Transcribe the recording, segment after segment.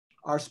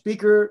Our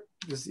speaker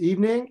this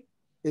evening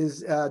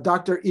is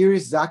Dr.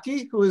 Iris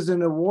Zaki, who is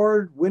an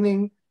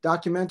award-winning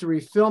documentary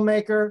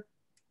filmmaker.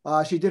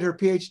 She did her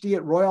PhD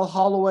at Royal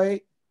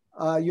Holloway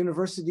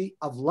University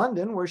of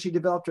London, where she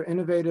developed her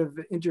innovative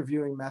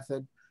interviewing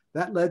method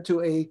that led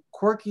to a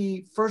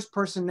quirky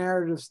first-person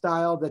narrative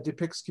style that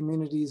depicts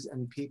communities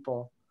and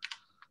people.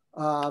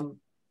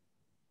 Some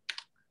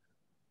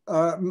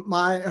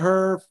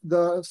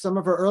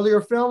of her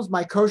earlier films,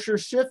 My Kosher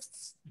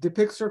Shifts,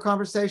 depicts her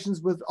conversations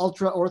with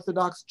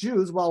ultra-Orthodox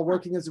Jews while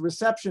working as a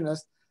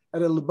receptionist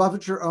at a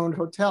Lubavitcher-owned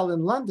hotel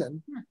in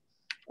London.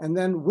 And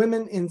then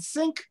Women in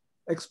Sync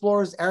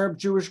explores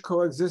Arab-Jewish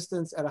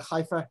coexistence at a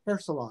Haifa hair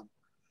salon.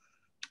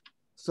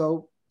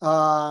 So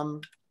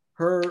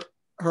her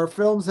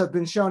films have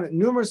been shown at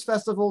numerous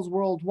festivals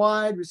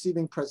worldwide,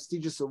 receiving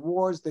prestigious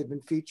awards. They've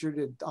been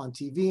featured on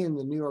TV in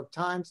the New York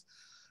Times.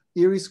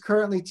 Iris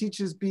currently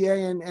teaches BA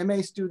and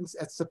MA students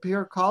at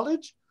Sapir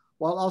College,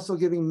 while also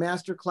giving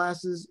master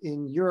classes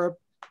in Europe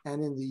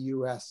and in the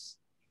US.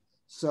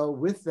 So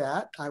with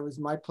that, it was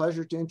my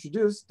pleasure to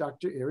introduce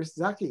Dr. Iris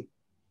Zaki.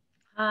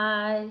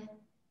 Hi,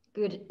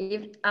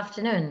 good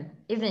afternoon,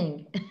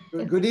 evening.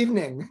 Good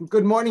evening,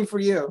 good morning for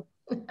you.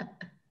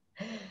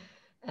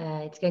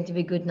 It's going to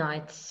be good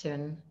night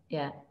soon,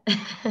 yeah.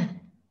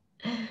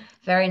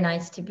 Very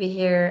nice to be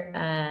here.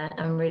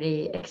 I'm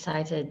really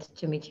excited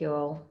to meet you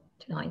all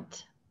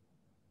tonight.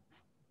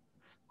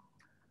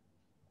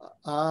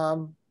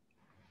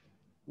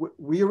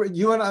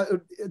 You and I,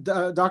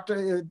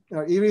 Dr.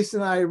 Iris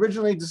and I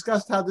originally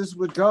discussed how this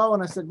would go,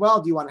 and I said,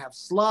 well, do you want to have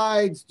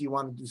slides? Do you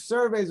want to do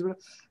surveys?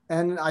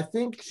 And I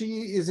think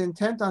she is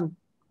intent on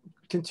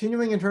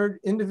continuing in her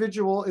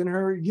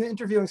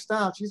interviewing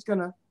style. She's going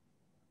to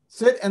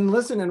sit and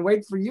listen and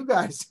wait for you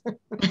guys.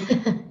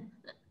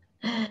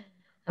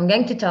 I'm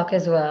going to talk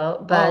as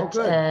well, but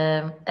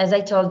as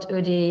I told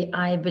Udi,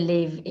 I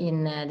believe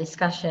in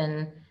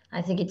discussion.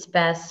 I think it's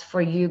best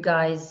for you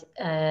guys,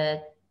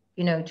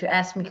 to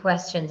ask me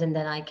questions, and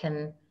then I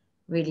can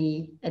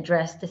really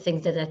address the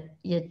things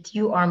that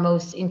you are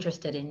most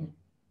interested in.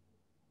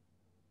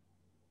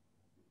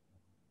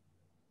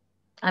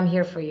 I'm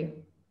here for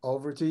you.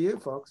 Over to you,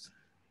 folks.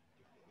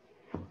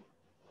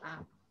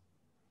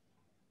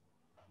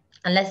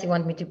 Unless you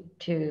want me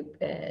to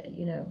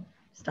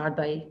start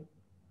by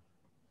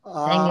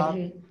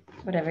saying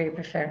whatever you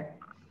prefer.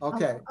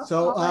 Okay,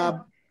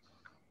 so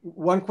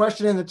one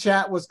question in the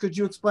chat was, could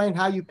you explain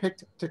how you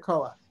picked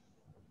Tekoa?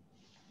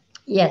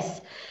 Yes.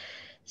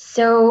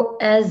 So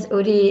as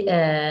Udi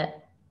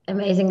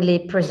amazingly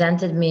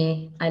presented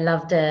me, I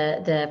love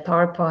the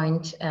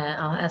PowerPoint.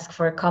 I'll ask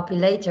for a copy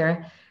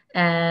later.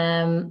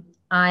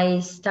 I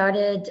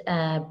started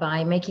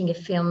by making a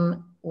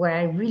film where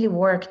I really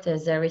worked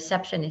as a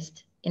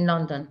receptionist in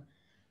London.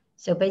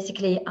 So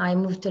basically, I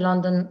moved to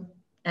London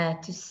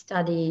to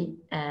study.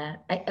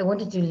 I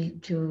wanted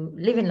to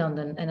live in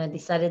London, and I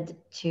decided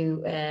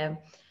to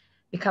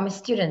become a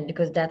student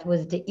because that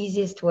was the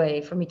easiest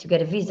way for me to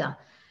get a visa.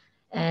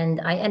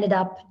 And I ended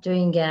up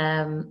doing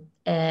an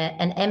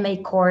MA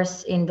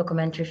course in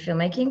documentary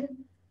filmmaking.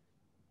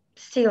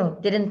 Still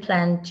didn't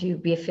plan to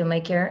be a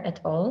filmmaker at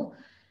all.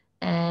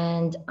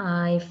 And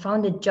I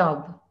found a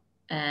job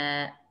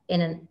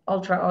in an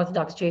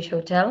ultra-Orthodox Jewish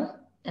hotel,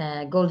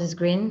 Golders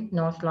Green,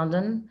 North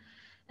London.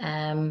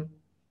 And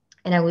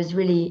I was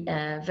really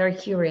very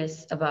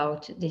curious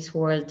about this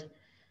world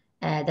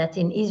that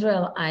in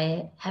Israel,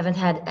 I haven't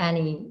had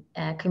any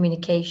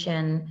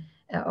communication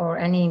or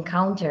any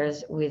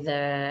encounters with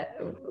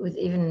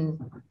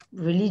even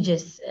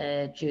religious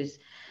Jews.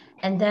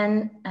 And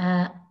then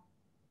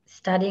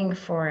studying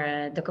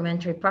for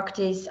documentary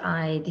practice,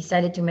 I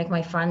decided to make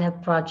my final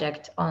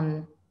project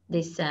on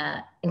this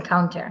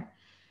encounter.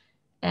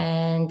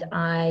 And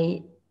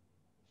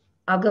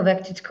I'll go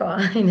back to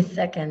Tekoa in a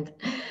second.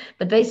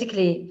 But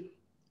basically,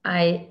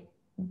 I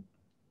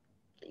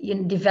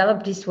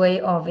developed this way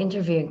of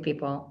interviewing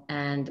people.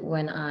 And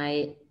when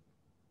I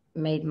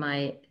made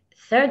my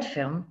third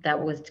film,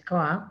 that was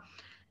Tekoa,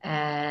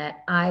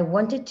 I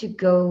wanted to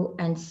go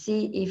and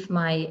see if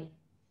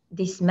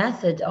this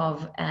method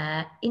of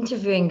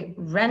interviewing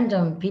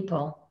random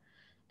people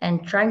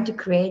and trying to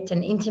create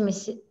an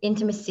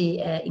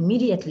intimacy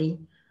immediately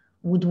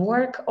would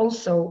work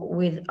also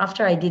with,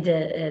 after I did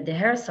the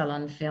hair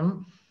salon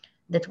film,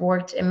 that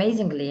worked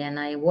amazingly. And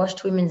I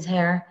washed women's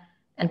hair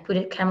and put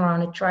a camera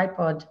on a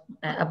tripod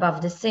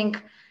above the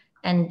sink,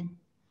 and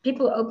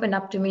people opened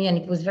up to me, and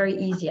it was very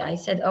easy. I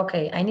said,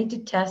 okay, I need to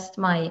test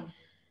my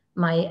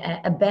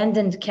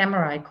abandoned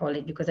camera, I call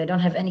it, because I don't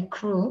have any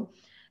crew,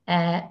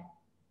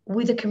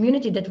 with a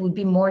community that would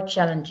be more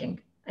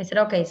challenging. I said,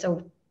 okay,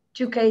 so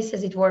 2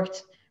 cases, it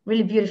worked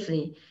really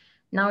beautifully.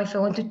 Now, if I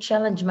want to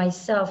challenge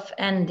myself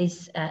and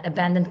this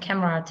abandoned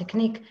camera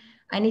technique,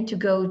 I need to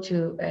go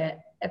to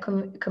a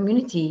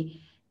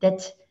community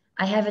that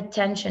I have a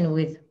tension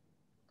with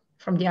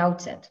from the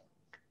outset.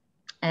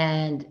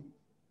 And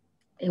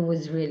it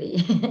was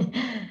really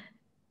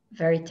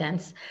very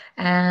tense.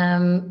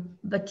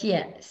 But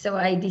yeah, so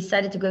I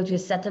decided to go to a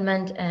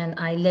settlement, and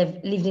I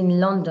lived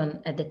in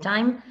London at the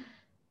time.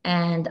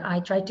 And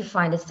I tried to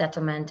find a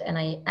settlement, and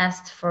I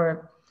asked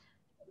for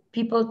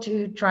people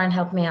to try and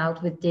help me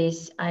out with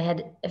this. I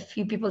had a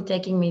few people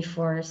taking me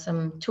for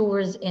some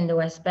tours in the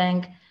West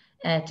Bank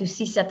to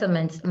see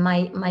settlements.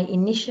 My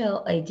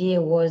initial idea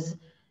was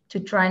to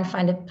try and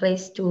find a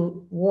place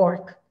to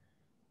work,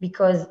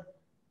 because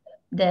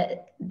the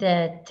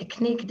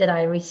technique that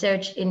I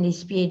researched in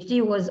this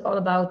PhD was all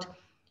about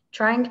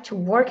trying to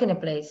work in a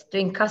place,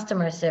 doing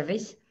customer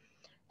service,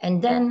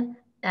 and then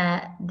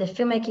the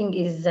filmmaking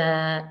is,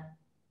 the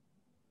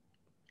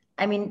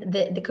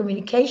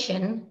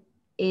communication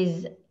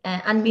is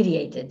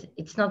unmediated.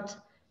 It's not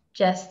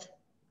just,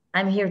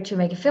 I'm here to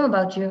make a film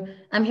about you,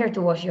 I'm here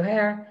to wash your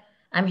hair,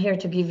 I'm here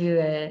to give you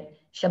a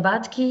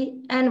Shabbat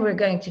key, and we're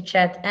going to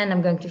chat, and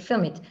I'm going to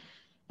film it.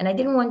 And I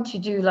didn't want to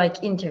do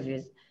like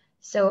interviews.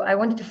 So I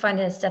wanted to find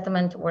a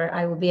settlement where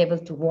I would be able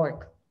to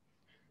work.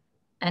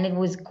 And it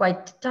was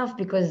quite tough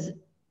because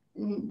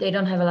they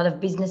don't have a lot of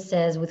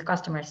businesses with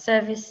customer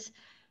service.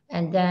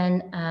 And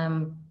then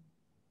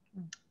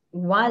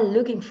while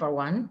looking for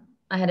one,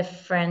 I had a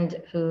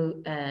friend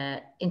who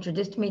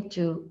introduced me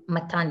to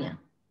Matanya.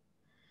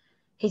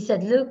 He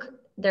said, look,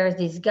 there's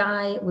this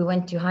guy, we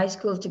went to high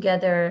school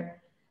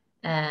together.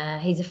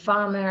 He's a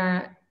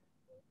farmer.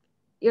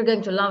 You're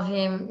going to love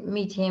him,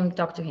 meet him,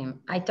 talk to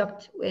him. I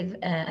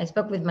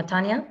spoke with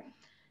Matanya.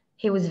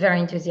 He was very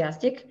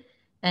enthusiastic.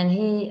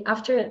 And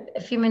after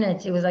a few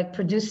minutes, he was like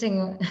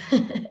producing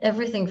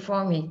everything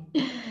for me.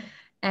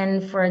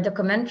 And for a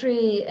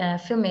documentary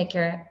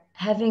filmmaker,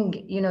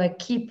 having, a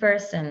key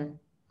person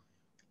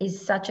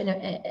is such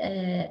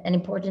an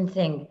important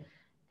thing.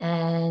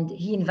 And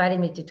he invited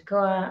me to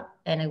Tkoa,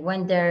 and I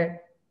went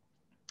there.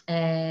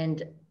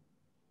 And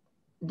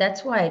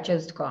that's why I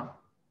chose Tkoa.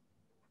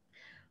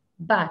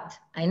 But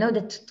I know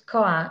that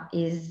Tkoa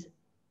is,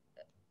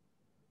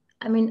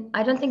 I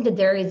don't think that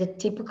there is a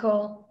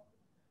typical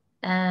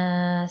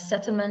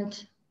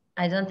settlement.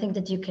 I don't think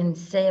that you can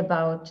say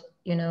about,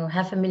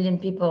 500,000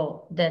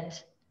 people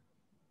that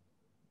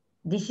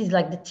this is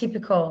like the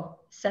typical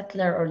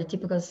settler or the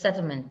typical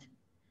settlement.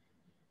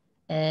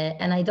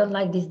 And I don't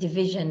like this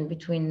division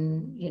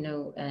between,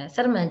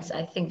 settlements.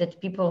 I think that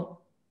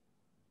people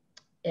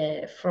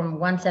from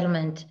one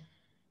settlement,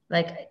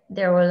 like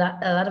there were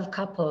a lot of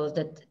couples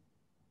that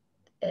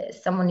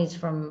someone is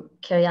from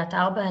Kiryat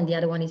Arba and the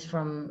other one is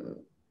from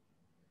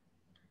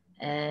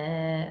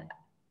Ariel.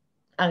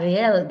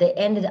 They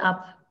ended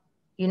up,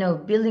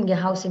 building a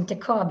house in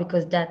Tekoa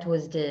because that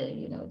was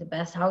the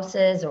best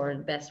houses or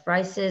the best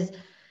prices.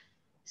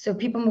 So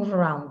people move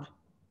around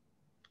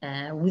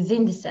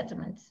within the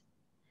settlements.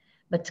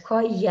 But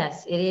Tekoa,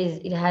 yes,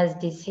 it has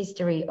this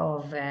history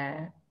of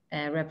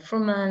Reb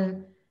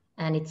Fruman,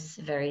 and it's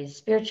very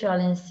spiritual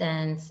in a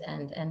sense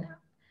and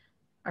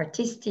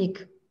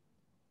artistic.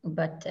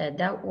 But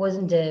that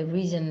wasn't the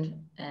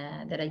reason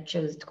that I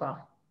chose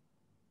Tkoa.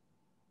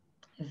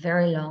 A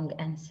very long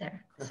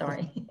answer,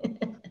 sorry.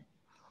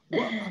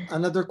 Well,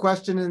 another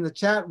question in the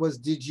chat was,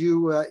 did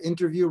you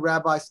interview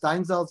Rabbi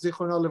Steinsaltz,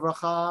 Zichrono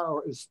Livracha,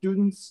 or his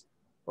students,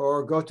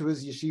 or go to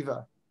his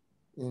yeshiva?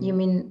 You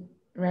mean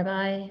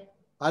Rabbi?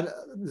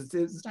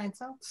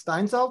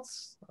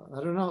 Steinsaltz?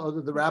 I don't know,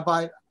 the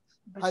rabbi.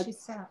 But she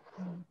sat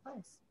in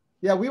place.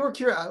 Yeah, we were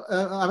curious.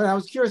 I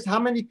was curious, how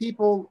many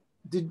people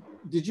did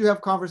you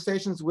have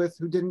conversations with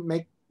who didn't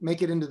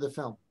make it into the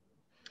film?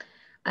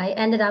 I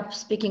ended up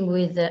speaking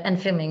with and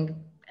filming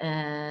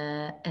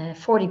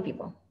 40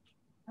 people.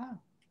 Oh.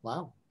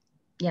 Wow.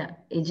 Yeah,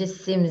 it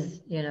just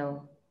seems,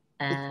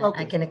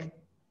 I can.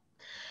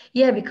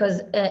 Yeah,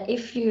 because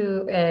if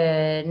you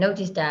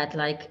notice that,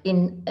 like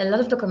in a lot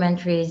of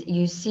documentaries,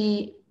 you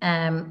see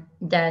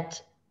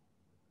that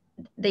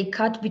they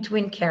cut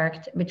between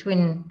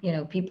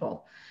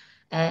people,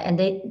 and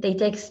they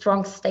take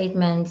strong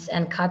statements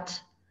and cut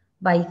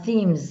by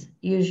themes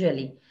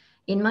usually.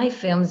 In my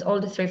films, all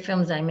the 3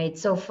 films I made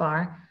so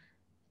far,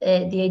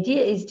 the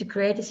idea is to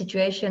create a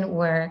situation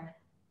where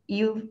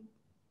you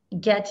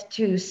get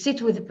to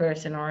sit with the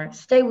person or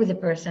stay with the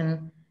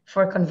person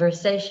for a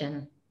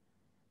conversation.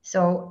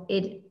 So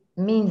it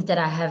means that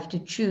I have to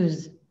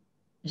choose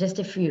just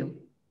a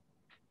few,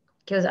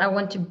 because I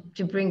want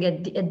to bring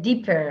a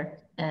deeper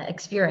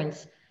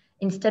experience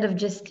instead of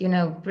just,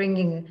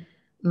 bringing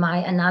my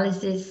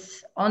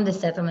analysis on the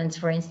settlements,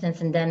 for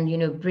instance, and then,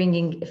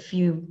 bringing a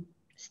few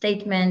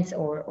statements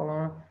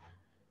or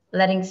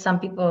letting some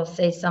people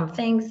say some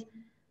things.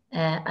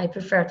 I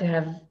prefer to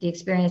have the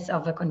experience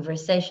of a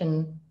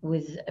conversation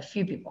with a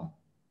few people.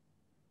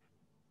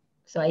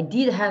 So I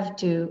did have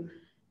to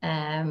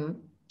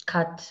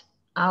cut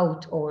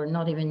out or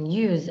not even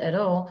use at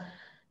all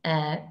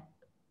some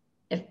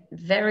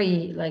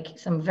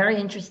very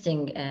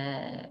interesting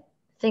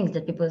things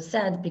that people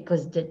said,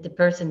 because the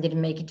person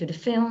didn't make it to the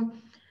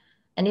film.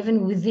 And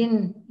even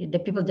within the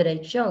people that I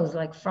chose,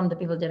 from the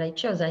people that I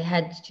chose, I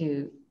had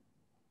to,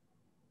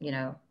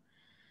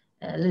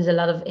 lose a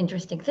lot of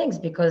interesting things,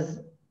 because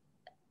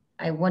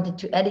I wanted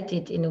to edit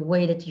it in a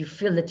way that you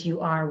feel that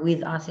you are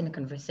with us in a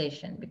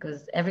conversation,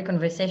 because every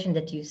conversation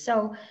that you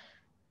saw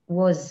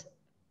was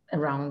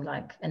around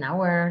like an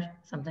hour,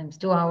 sometimes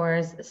 2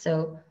 hours.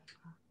 So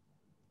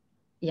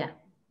yeah.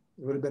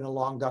 It would have been a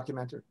long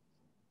documentary.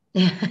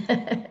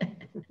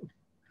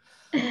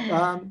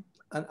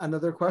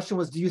 Another question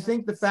was, do you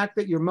think the fact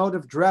that your mode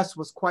of dress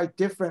was quite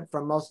different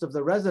from most of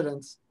the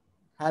residents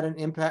had an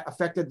impact,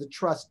 affected the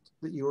trust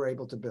that you were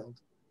able to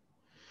build?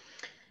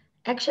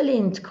 Actually,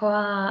 in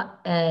Tkoa,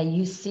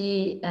 you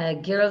see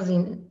girls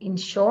in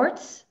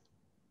shorts,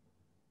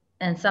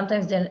 and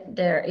sometimes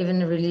they're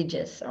even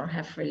religious or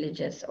half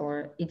religious,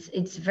 or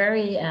it's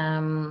very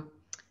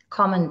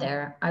common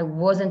there. I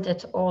wasn't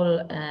at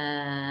all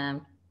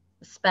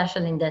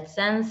special in that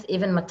sense.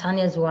 Even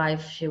Matania's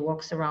wife, she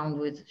walks around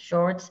with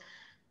shorts.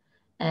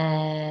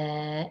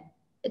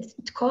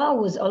 Tkoa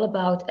was all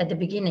about, at the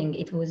beginning,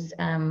 it was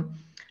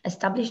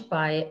established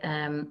by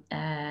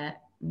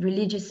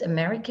religious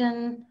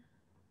American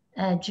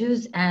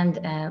Jews and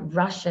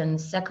Russian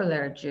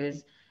secular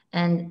Jews.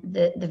 And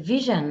the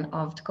vision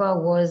of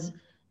Tkoa was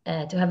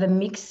to have a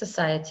mixed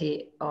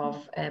society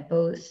of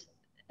both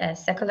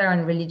secular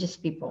and religious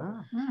people.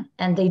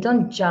 And they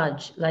don't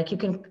judge. Like you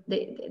can,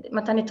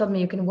 Matani told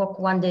me you can walk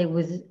one day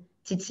with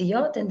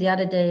tzitziyot and the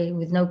other day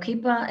with no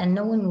kippah, and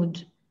no one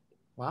would.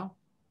 Wow.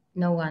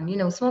 No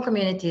one, small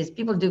communities,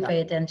 people do pay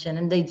attention,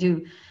 and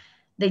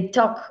they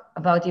talk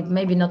about it,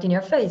 maybe not in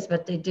your face,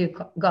 but they do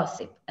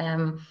gossip.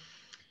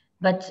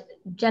 But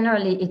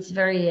generally it's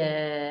very,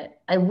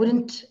 I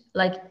wouldn't,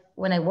 like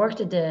when I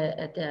worked at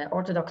the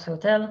Orthodox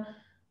hotel,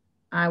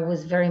 I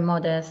was very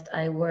modest.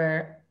 I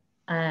wore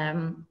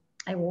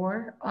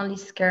only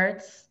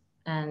skirts,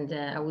 and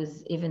I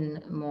was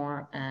even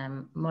more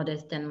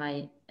modest than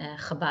my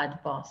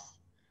Chabad boss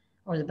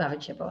or the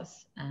Bavitcher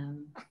boss.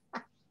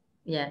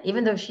 Yeah,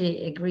 even though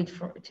she agreed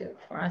for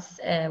us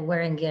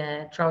wearing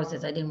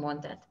trousers, I didn't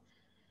want that.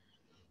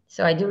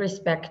 So I do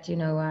respect,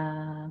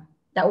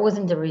 that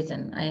wasn't the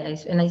reason.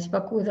 I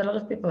spoke with a lot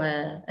of people.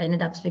 I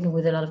ended up speaking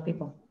with a lot of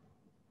people.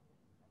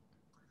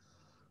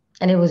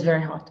 And it was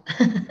very hot.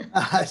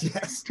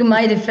 Yes. To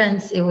my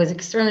defense, it was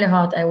extremely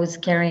hot. I was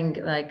carrying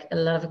like a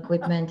lot of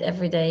equipment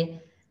every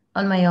day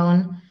on my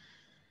own.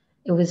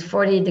 It was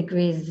 40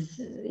 degrees,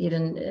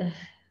 even,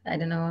 I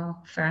don't know,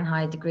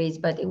 Fahrenheit degrees,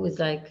 but it was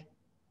like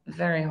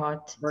very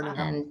hot. Burning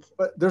and hot.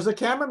 But there's a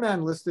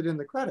cameraman listed in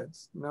the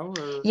credits, no?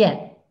 Or...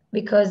 Yeah,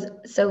 because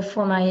so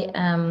for my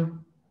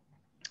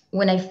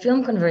when I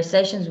film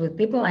conversations with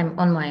people, I'm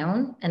on my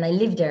own, and I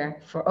lived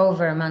there for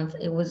over a month.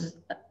 It was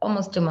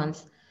almost 2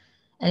 months,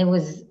 and it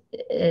was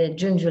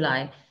June,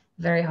 July,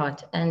 very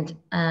hot. And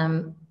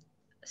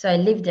so I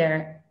lived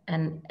there,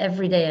 and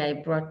every day I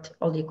brought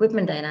all the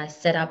equipment and I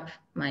set up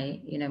my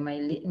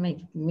my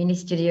mini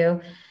studio.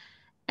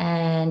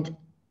 And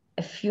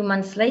a few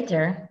months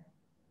later,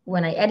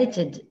 when I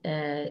edited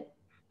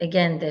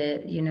again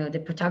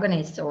the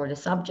protagonist or the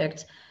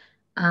subject,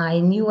 I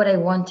knew what I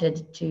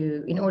wanted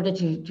to in order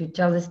to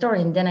tell the story.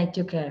 And then I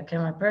took a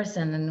camera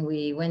person, and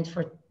we went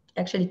for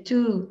actually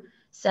 2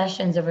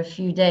 sessions of a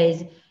few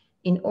days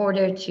in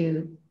order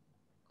to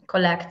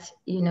collect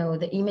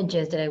the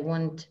images that I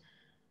want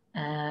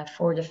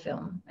for the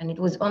film. And it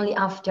was only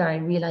after I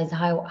realized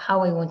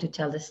how I want to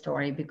tell the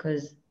story,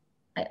 because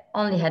I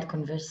only had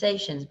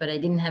conversations, but I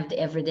didn't have the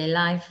everyday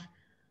life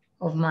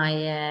of my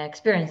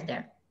experience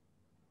there.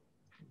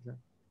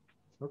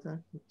 Okay.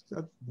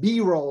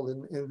 B-roll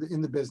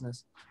in the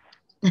business.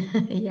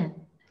 Yeah.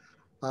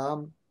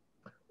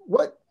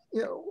 What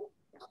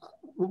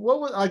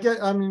was I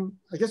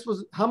guess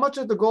was how much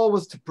of the goal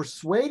was to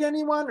persuade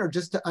anyone or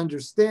just to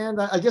understand?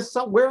 I guess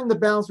somewhere in the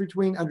balance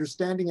between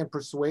understanding and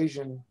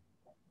persuasion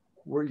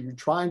were you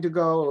trying to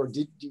go, or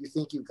do you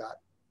think you got?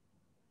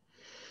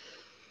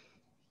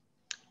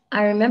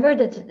 I remember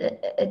that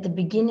at the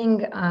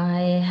beginning I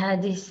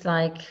had this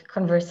like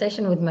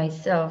conversation with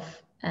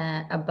myself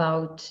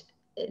about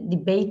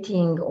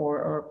debating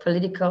or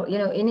political,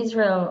 in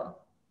Israel,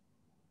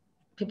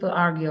 people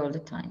argue all the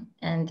time.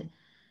 And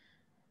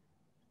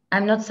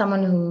I'm not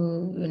someone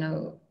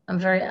who, I'm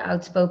very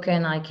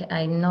outspoken.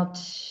 I'm not,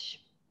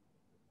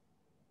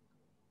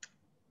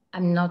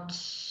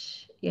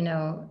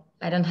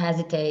 I don't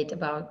hesitate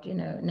about,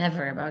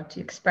 never about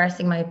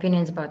expressing my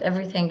opinions about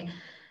everything.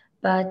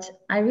 But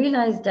I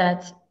realized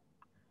that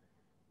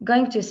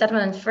going to a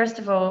settlement, first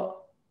of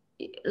all,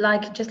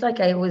 just like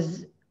I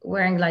was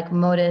wearing like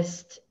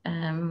modest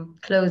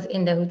clothes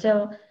in the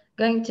hotel,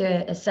 going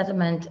to a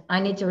settlement, I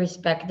need to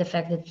respect the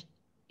fact that,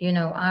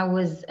 I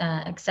was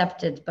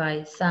accepted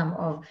by some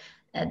of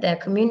the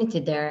community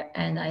there,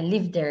 and I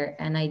lived there,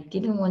 and I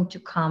didn't want to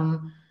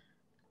come.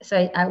 So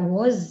I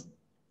was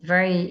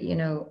very,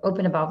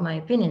 open about my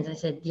opinions. I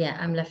said, yeah,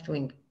 I'm left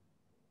wing,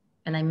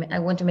 and I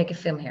want to make a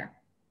film here.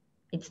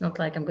 It's not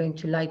like I'm going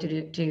to lie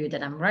to you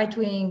that I'm right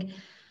wing.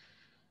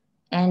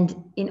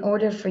 And in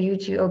order for you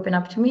to open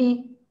up to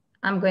me,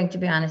 I'm going to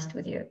be honest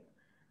with you.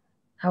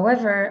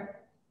 However,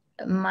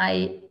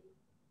 my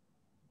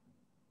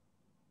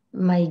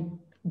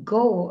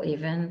goal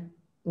even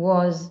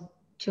was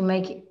to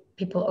make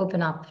people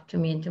open up to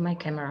me and to my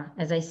camera.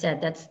 As I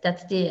said,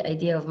 that's the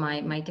idea of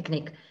my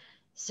technique.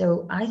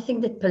 So I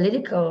think that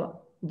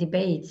political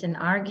debates and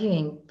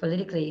arguing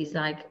politically is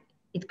like,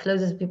 it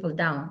closes people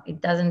down.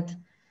 It doesn't,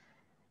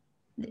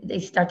 they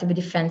start to be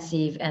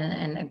defensive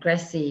and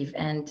aggressive,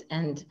 and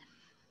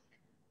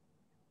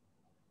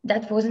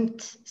that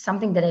wasn't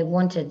something that I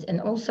wanted.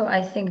 And also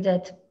I think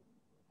that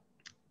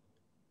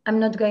I'm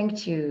not going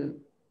to,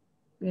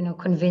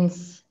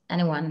 convince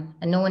anyone,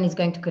 and no one is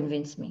going to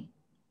convince me.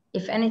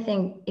 If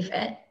anything,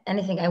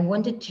 I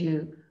wanted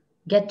to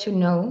get to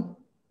know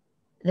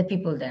the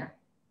people there.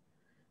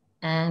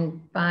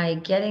 And by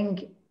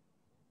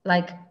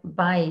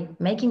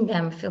making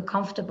them feel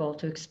comfortable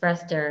to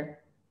express their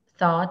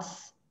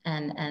thoughts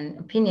and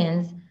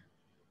opinions,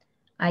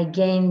 I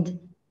gained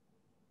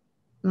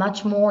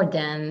much more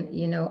than,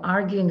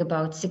 arguing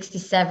about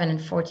 67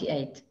 and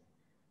 48.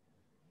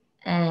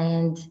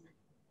 And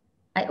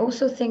I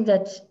also think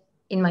that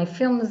in my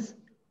films,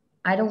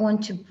 I don't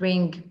want to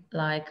bring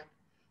a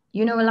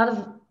lot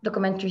of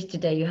documentaries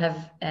today, you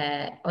have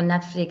on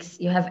Netflix,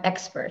 you have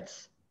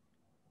experts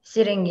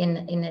sitting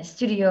in a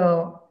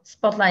studio,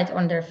 spotlight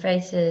on their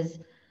faces,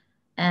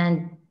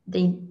 and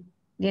they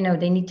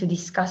need to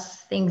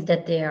discuss things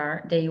that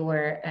that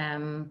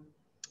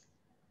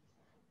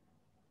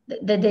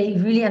they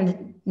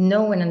really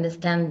know and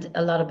understand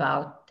a lot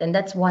about. And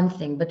that's one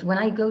thing. But when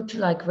I go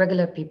to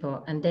regular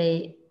people and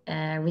they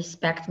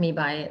respect me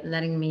by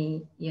letting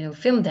me,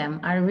 film them,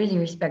 I really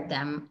respect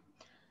them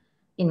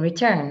in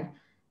return.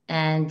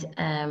 And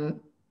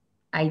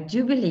I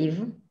do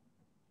believe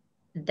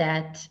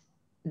that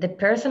the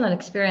personal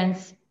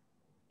experience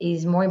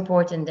is more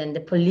important than the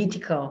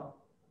political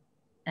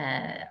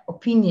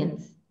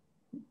opinions,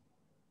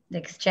 the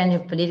exchange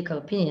of political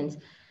opinions,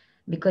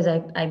 because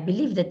I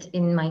believe that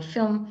in my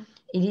film,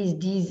 it is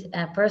these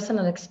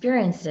personal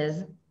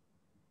experiences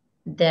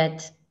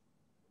that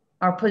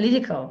are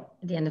political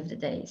at the end of the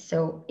day.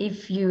 So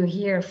if you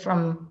hear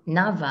from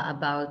Nava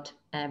about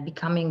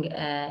becoming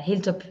a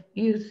Hilltop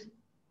youth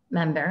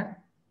member,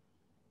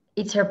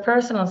 it's her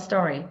personal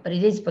story, but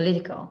it is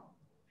political.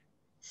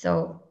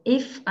 So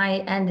if I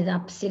ended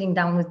up sitting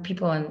down with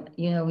people and,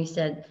 we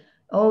said,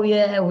 oh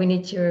yeah, we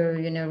need to,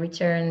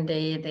 return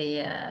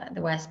the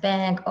West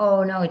Bank.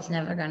 Oh no, it's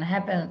never going to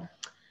happen.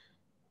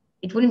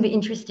 It wouldn't be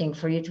interesting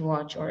for you to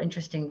watch or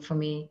interesting for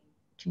me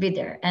to be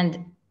there.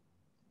 And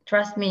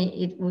trust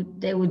me,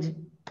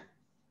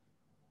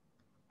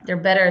 they're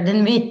better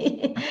than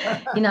me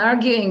in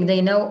arguing.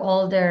 They know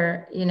all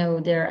their,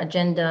 their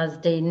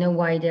agendas. They know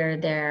why they're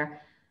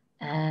there.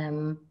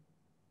 And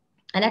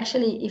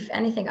actually, if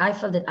anything, I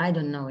felt that I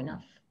don't know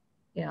enough.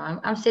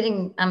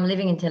 I'm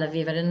living in Tel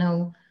Aviv. I don't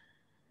know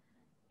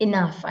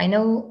enough. I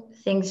know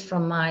things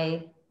from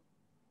my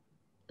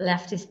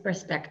leftist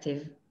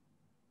perspective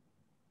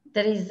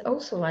that is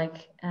also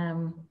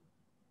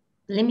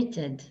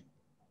limited.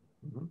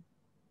 Mm-hmm.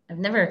 I've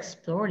never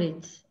explored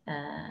it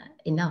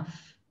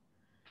enough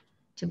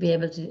to be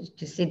able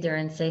to sit there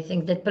and say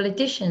things that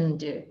politicians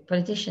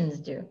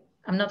do.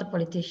 I'm not a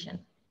politician.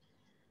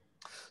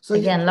 So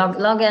again,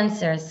 long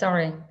answer,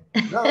 sorry.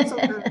 No, that's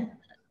okay.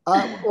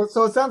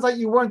 So it sounds like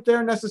you weren't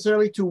there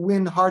necessarily to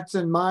win hearts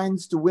and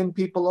minds, to win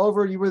people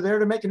over. You were there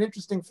to make an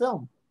interesting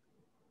film.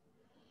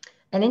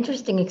 An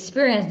interesting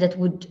experience that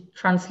would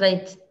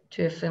translate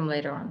to a film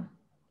later on.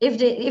 If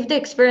the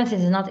experience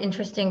is not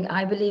interesting,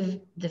 I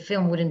believe the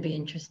film wouldn't be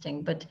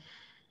interesting. But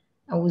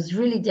I was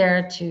really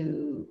there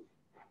to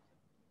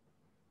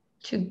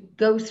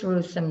go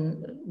through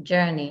some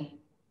journey.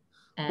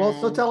 Well,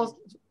 so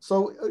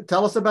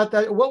tell us about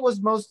that. What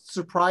was most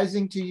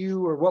surprising to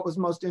you, or what was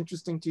most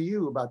interesting to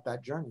you about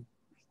that journey?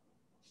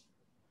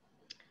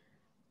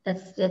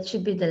 That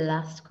should be the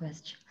last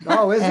question.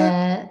 Oh, is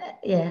it?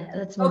 Yeah,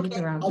 let's move it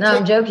around. No,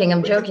 I'm joking.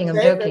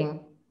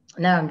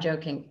 No, I'm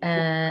joking.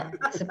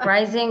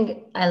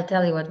 Surprising, I'll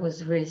tell you what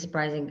was really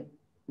surprising.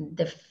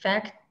 The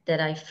fact that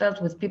I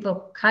felt with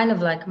people kind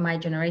of like my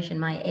generation,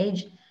 my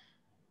age,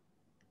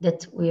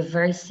 that we are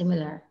very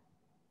similar.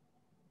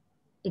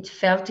 It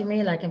felt to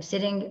me like I'm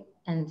sitting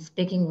and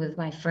speaking with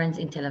my friends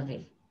in Tel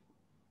Aviv.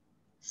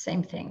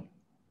 Same thing.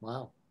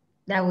 Wow.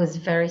 That was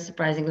very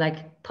surprising.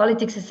 Like,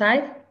 politics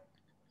aside,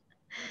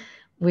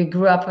 we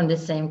grew up on the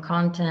same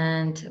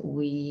content.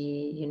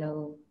 We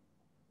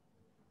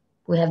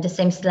have the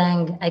same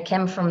slang. I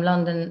came from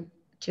London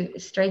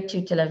straight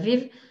to Tel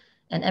Aviv,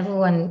 and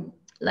everyone,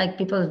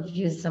 people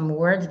use some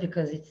words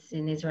because it's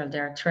in Israel.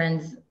 There are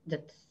trends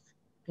that,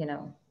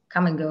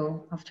 come and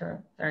go after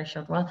a very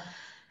short while.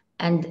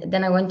 And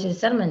then I went to the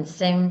settlement.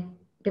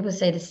 People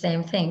say the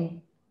same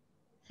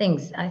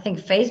things. I think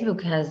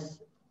Facebook has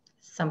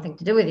something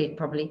to do with it,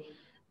 probably.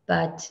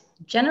 But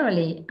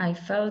generally, I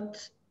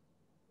felt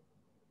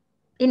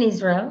in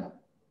Israel,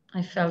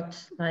 I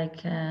felt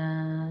like,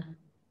 in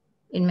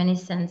many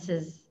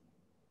senses,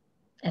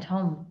 at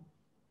home.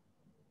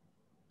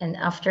 And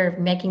after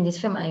making this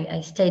film,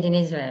 I stayed in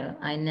Israel.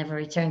 I never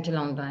returned to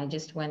London. I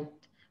just went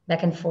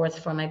back and forth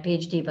for my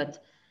PhD.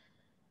 But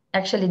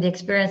actually, the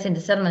experience in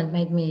the settlement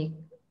made me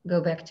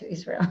go back to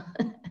Israel.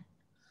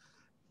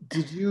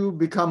 Did you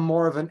become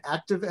more of an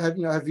activist? Have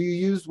you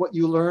used what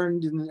you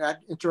learned in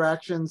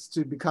interactions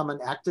to become an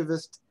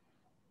activist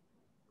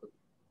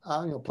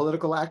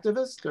political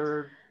activist,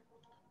 or?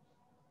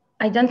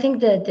 I don't think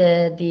that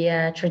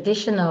the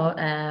traditional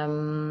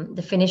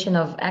definition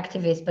of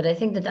activist, but I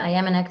think that I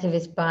am an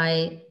activist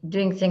by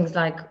doing things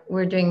like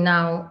we're doing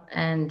now.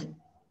 And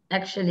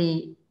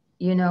actually,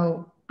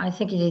 I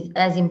think it is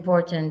as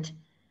important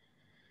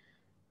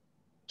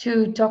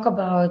to talk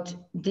about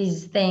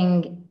these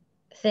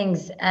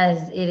things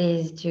as it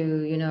is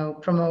to,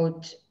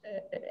 promote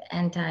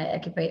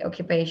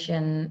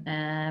anti-occupation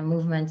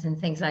movements and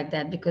things like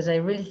that. Because I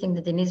really think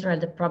that in Israel,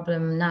 the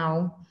problem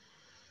now,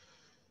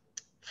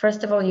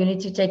 first of all, you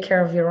need to take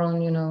care of your own,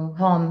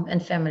 home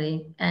and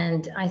family.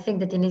 And I think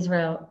that in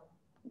Israel,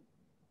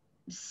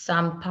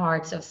 some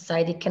parts of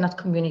society cannot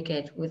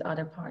communicate with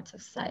other parts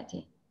of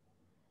society.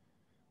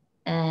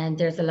 And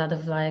there's a lot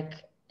of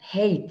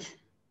hate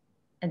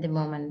at the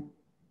moment.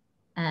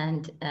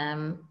 And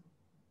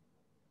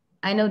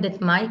I know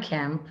that my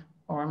camp,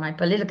 or my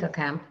political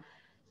camp,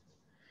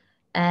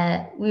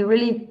 we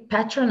really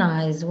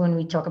patronize when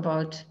we talk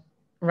about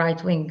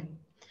right wing.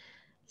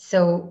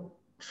 So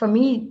for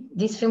me,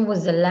 this film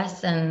was a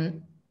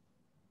lesson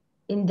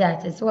in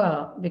that as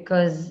well,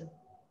 because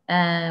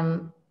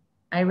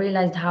I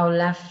realized how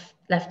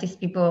leftist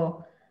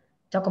people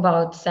talk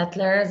about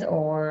settlers,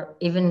 or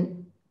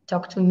even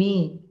talk to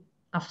me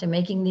after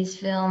making this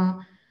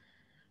film.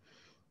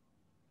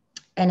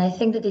 And I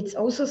think that it's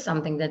also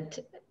something that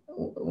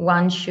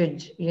one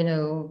should,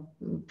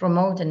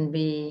 promote and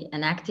be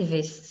an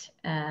activist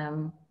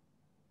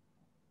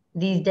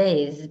these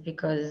days,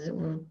 because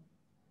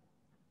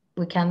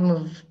we can't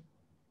move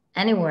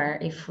anywhere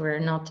if we're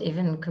not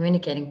even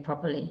communicating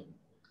properly.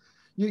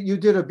 You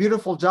did a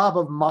beautiful job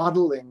of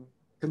modeling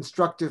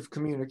constructive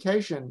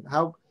communication.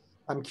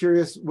 I'm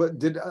curious,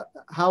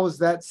 how was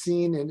that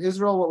seen in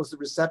Israel? What was the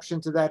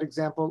reception to that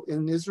example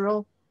in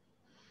Israel?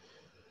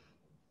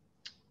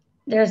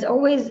 There's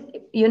always,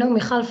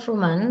 Michal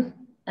Fruman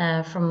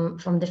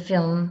from the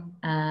film,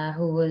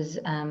 who was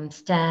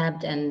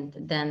stabbed and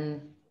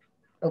then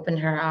opened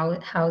her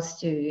house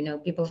to,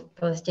 people,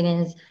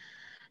 Palestinians.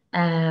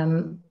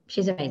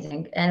 She's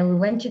amazing. And we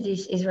went to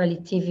this Israeli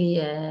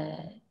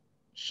TV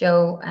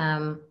show,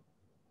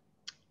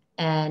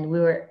 and we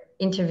were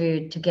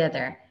interviewed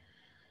together.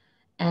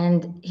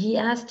 And he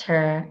asked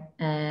her,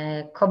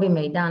 Kobi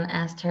Meidan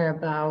asked her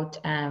about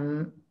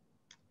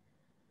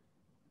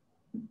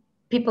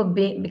people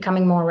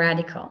becoming more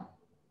radical,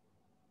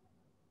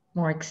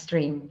 more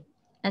extreme.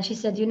 And she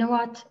said, you know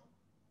what?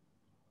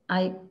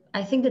 I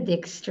think that the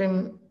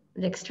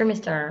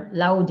extremists are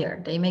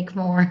louder. They make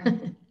more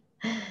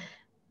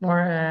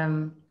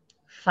more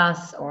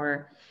fuss.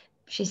 Or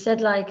she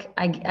said,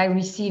 I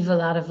receive a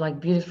lot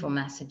of beautiful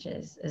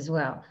messages as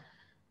well.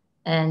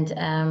 And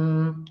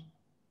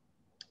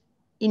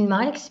in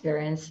my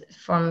experience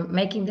from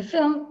making the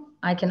film,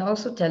 I can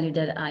also tell you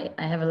that I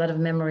have a lot of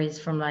memories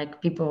from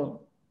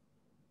people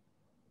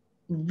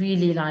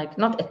really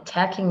not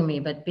attacking me,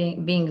 but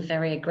being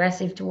very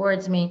aggressive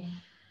towards me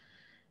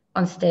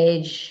on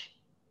stage,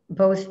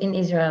 both in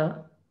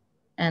Israel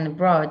and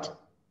abroad.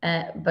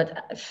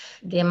 But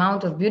the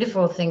amount of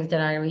beautiful things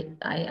that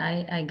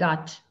I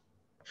got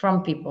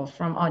from people,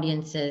 from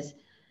audiences,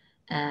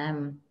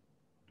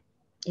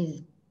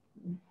 is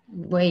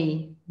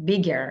way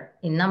bigger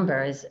in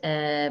numbers.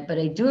 But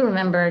I do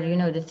remember,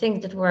 the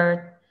things that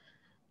were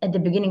at the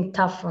beginning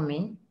tough for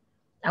me.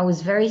 I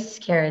was very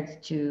scared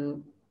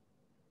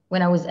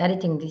when I was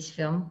editing this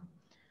film.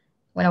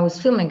 When I was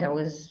filming, I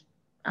was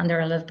under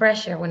a lot of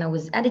pressure. When I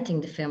was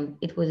editing the film,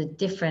 it was a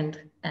different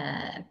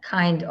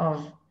kind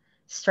of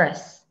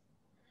stress.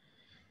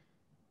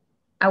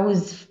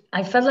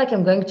 I felt like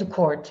I'm going to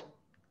court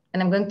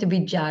and I'm going to be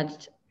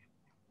judged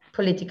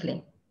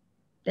politically.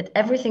 That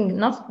everything,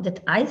 not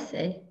that I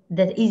say,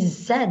 that is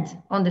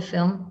said on the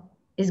film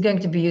is going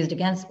to be used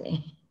against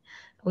me.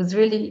 I was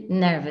really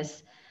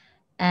nervous.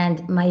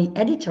 And my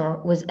editor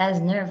was as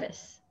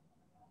nervous.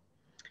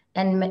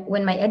 And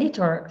when my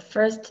editor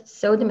first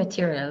saw the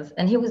materials,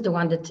 and he was the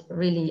one that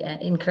really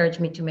encouraged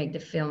me to make the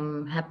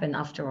film happen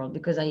after all,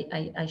 because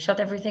I shot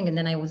everything and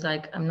then I was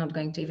like, I'm not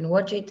going to even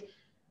watch it.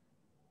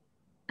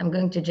 I'm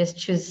going to just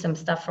choose some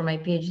stuff for my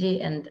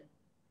PhD and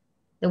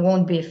there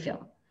won't be a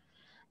film.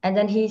 And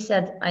then he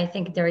said, I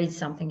think there is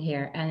something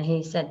here. And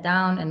he sat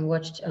down and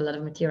watched a lot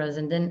of materials.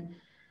 And then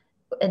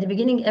at the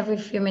beginning, every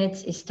few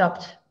minutes, he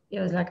stopped. He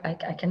was like,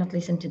 I cannot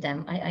listen to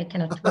them. I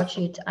cannot watch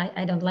it.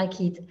 I don't like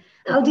it.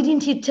 How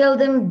didn't you tell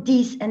them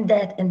this and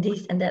that and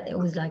this and that? It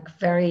was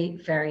very,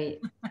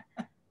 very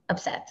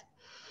upset.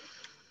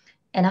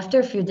 And after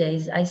a few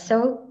days, I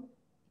saw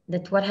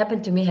that what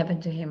happened to me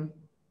happened to him.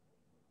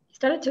 He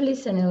started to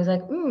listen and he was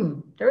like,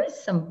 there is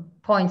some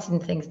points in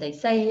things they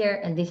say here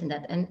and this and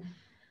that. And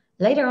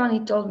later on, he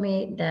told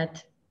me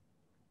that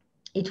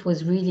it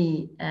was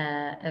really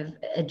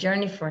a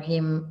journey for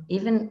him,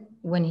 even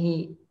when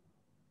he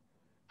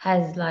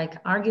has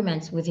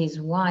arguments with his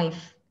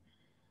wife.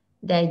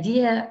 The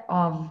idea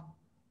of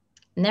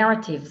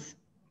narratives,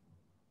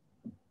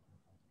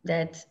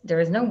 that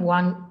there is no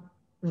one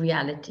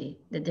reality,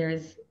 that there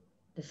is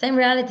the same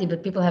reality,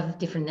 but people have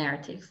different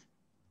narratives.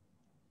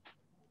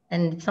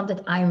 And it's not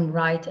that I'm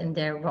right and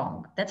they're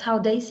wrong. That's how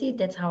they see it.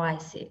 That's how I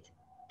see it.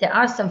 There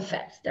are some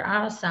facts. There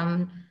are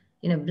some,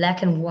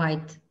 black and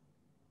white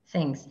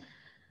things.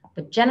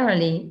 But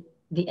generally,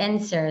 the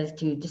answers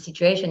to the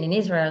situation in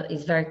Israel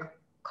is very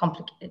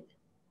complicated.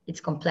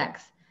 It's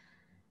complex.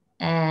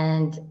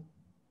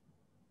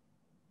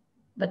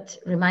 But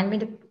remind me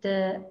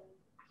the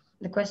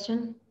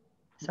question.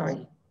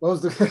 Sorry. What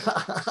was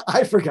the?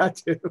 I forgot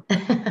to.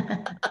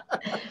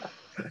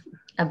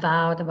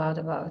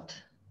 About.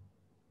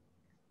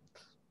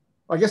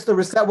 I guess the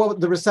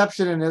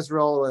reception in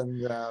Israel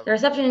and the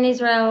reception in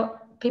Israel,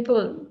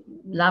 people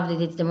loved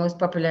it. It's the most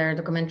popular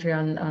documentary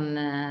on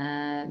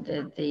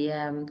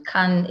the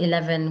Kan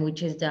 11,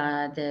 which is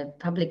the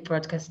public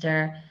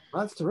broadcaster.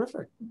 That's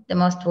terrific. The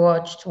most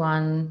watched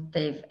one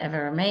they've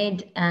ever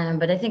made,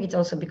 but I think it's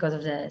also because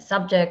of the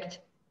subject.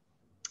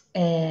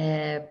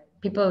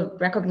 People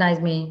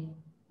recognized me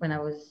when I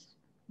was,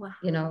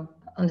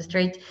 on the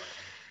street.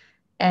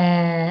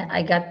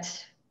 I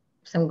got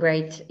some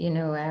great,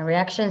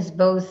 reactions,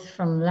 both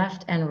from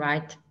left and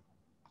right.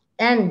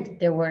 And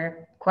there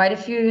were quite a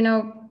few,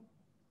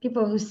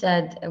 people who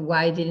said,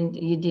 why didn't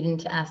you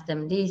ask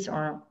them this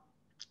or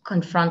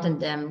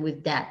confronted them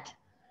with that?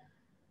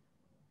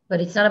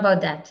 But it's not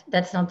about that.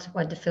 That's not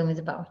what the film is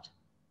about,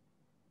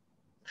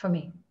 for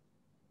me.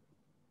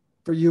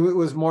 For you, it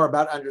was more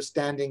about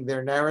understanding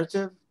their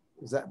narrative?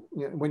 Is that,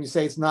 when you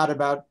say it's not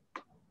about,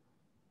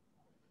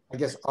 I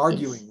guess,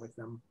 arguing with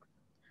them?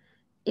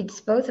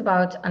 It's both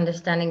about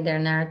understanding their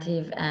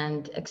narrative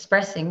and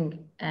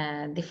expressing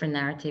different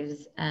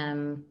narratives.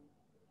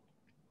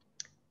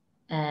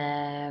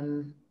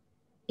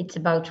 It's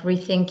about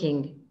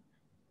rethinking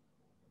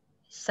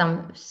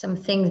some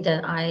things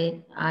that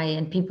I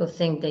and people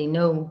think they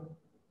know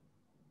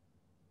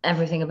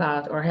everything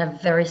about or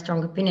have very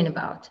strong opinion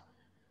about.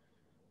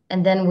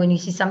 And then when you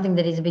see something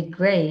that is a bit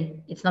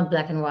gray, it's not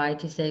black and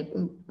white, you say,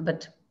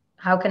 but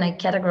how can I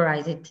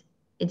categorize it?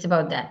 It's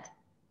about that.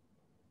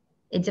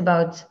 It's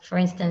about, for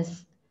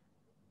instance,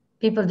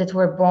 people that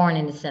were born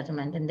in the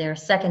settlement and they're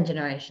second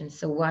generation.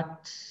 So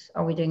what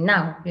are we doing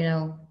now?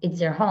 It's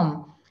their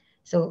home.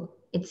 So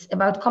it's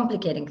about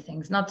complicating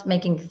things, not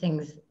making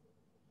things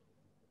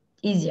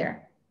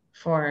easier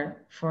for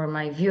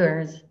my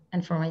viewers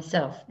and for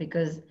myself,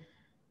 because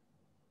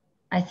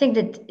I think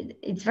that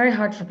it's very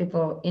hard for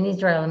people in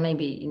Israel,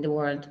 maybe in the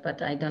world,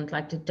 but I don't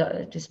like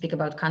to speak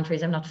about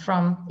countries I'm not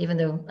from, even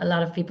though a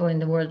lot of people in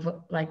the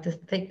world like to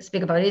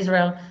speak about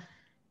Israel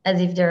as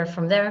if they're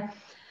from there.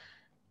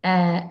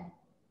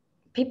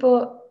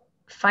 People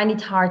find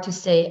it hard to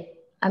say,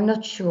 I'm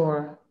not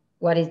sure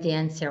what is the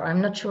answer. I'm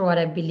not sure what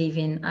I believe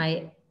in.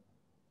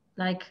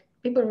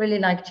 People really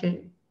like to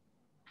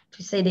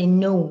say they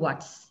know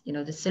what's,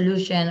 the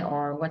solution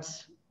or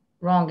what's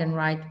wrong and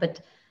right,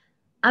 but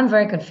I'm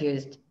very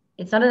confused.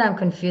 It's not that I'm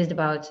confused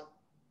about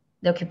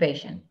the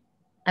occupation.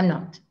 I'm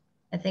not.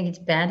 I think it's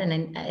bad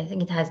and I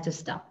think it has to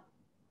stop.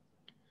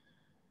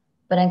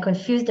 But I'm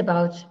confused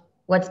about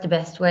what's the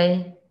best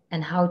way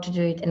and how to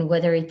do it and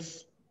whether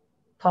it's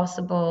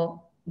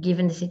possible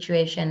given the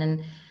situation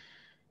and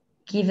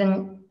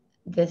given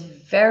this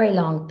very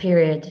long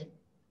period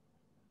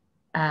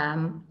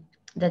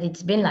that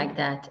it's been like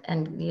that.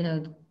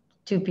 And,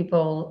 two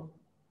people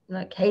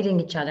like hating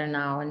each other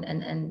now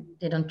and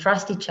they don't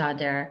trust each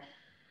other.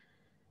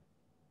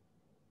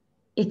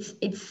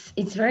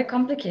 It's very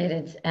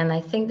complicated. And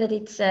I think that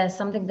it's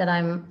something that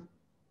I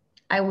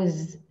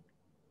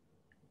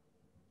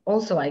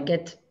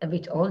get a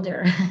bit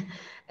older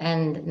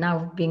and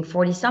now being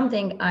 40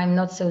 something, I'm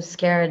not so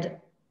scared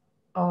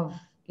of,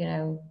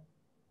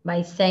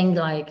 by saying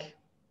like,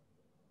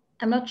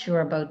 I'm not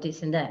sure about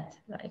this and that.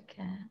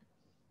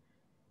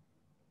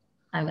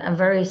 I'm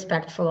very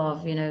respectful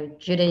of,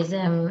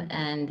 Judaism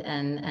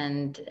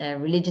and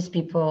religious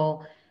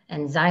people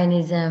and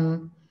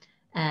Zionism.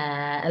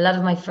 A lot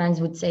of my friends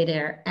would say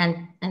they're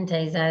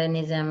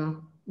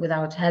anti-Zionism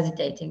without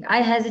hesitating.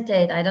 I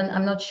hesitate.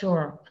 I'm not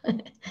sure.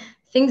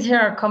 Things here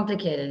are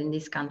complicated in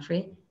this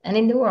country and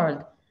in the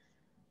world.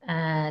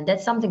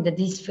 That's something that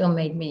this film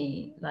made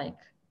me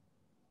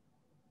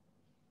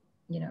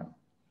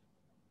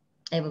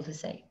able to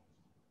say.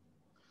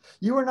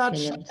 You were not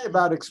shy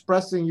about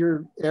expressing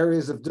your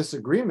areas of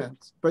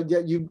disagreement, but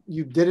yet you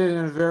did it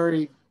in a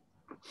very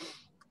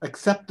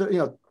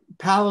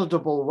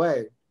palatable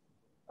way.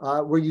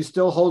 Were you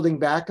still holding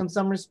back in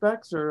some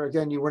respects, or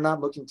again, you were not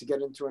looking to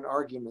get into an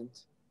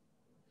argument?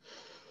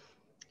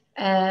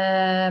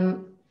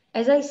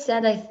 As I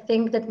said, I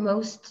think that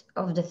most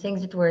of the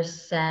things that were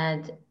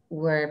said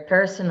were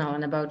personal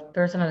and about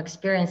personal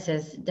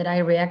experiences that I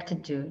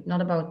reacted to, not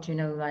about,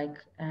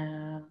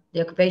 the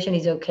occupation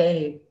is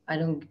okay. I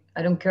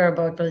don't care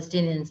about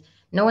Palestinians.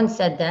 No one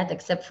said that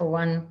except for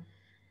one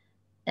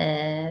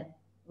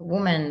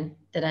woman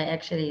that I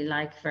actually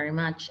like very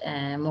much,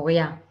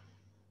 Moria.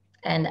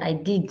 And I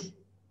did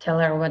tell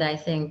her what I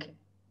think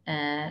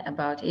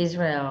about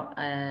Israel.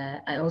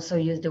 I also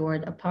used the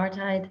word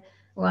apartheid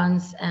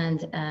once, and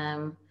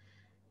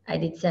I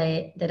did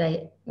say that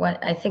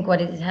I think what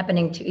is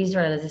happening to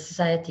Israel as a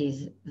society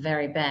is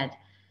very bad.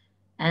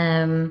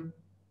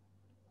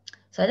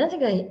 So I don't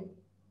think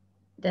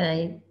that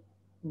I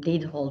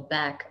did hold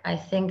back. I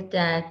think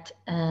that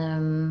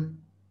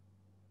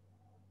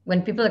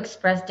when people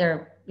express their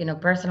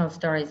personal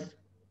stories,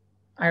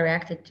 I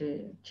reacted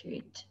to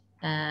it.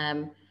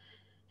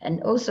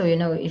 And also,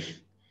 if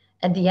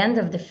at the end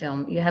of the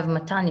film you have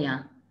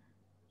Matanya,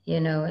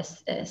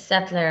 a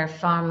settler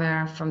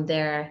farmer from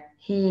there,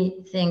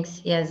 he thinks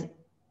he has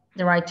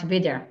the right to be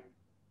there.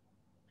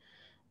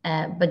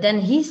 But then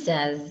he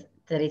says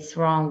that it's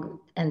wrong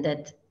and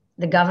that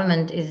the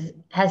government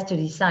has to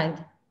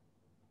decide,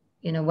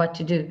 what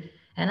to do.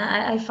 And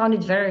I found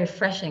it very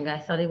refreshing. I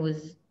thought it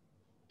was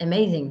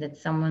amazing that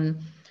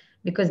someone,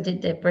 because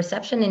the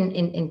perception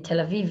in Tel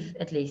Aviv,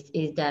 at least,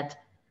 is that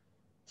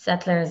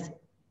settlers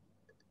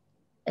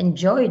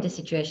enjoy the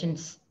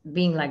situations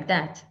being like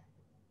that,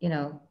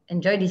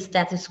 enjoy the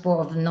status quo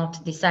of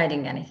not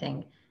deciding anything.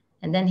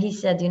 And then he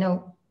said,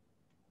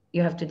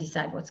 you have to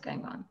decide what's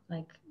going on,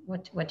 like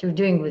what you're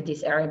doing with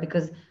this area,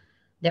 because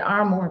there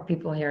are more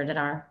people here that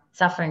are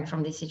suffering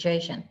from this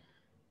situation.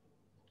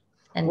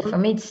 And for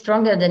me, it's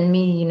stronger than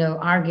me,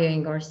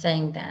 arguing or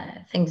saying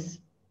that things.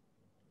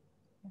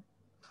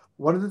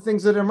 One of the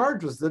things that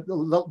emerged was that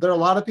there are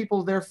a lot of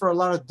people there for a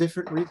lot of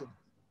different reasons.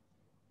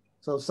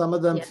 So some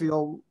of them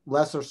feel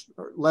less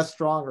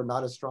strong or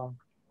not as strong.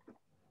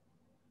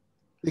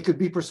 They could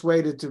be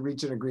persuaded to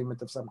reach an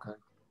agreement of some kind.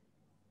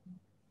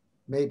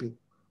 Maybe,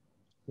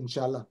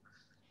 inshallah.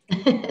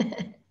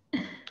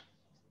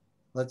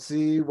 Let's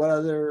see what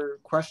other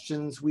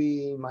questions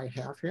we might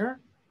have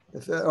here.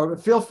 Or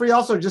feel free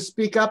also, just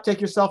speak up,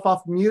 take yourself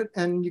off mute,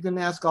 and you can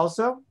ask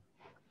also.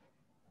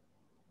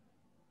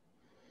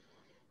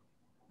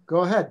 Go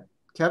ahead,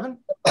 Kevin.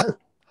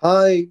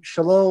 Hi,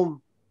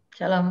 shalom.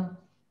 Shalom.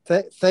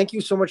 Thank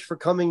you so much for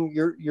coming.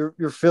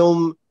 Your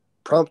film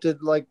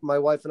prompted like my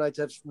wife and I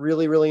to have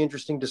really, really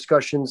interesting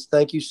discussions.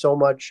 Thank you so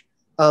much.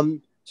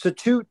 So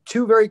two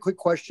very quick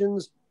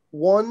questions.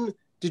 One,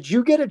 did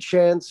you get a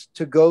chance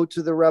to go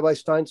to the Rabbi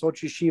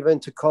Steinsaltz Yeshiva in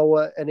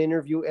Tekoa and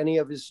interview any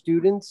of his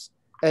students?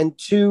 And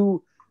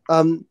two,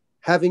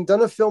 having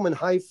done a film in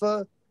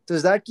Haifa,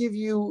 does that give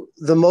you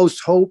the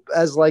most hope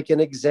as like an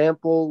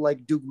example,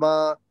 like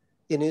Dugma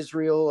in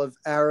Israel of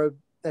Arab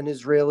and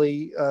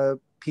Israeli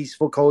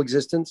peaceful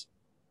coexistence?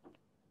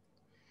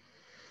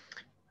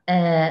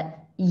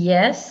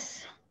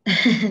 Yes,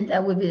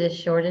 that would be the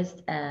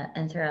shortest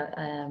answer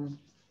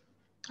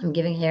I'm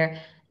giving here.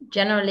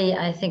 Generally,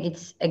 I think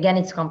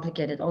it's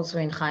complicated. Also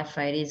in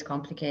Haifa, it is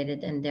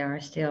complicated, and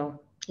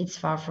it's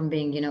far from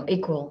being,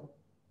 equal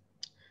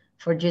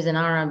for Jews and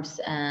Arabs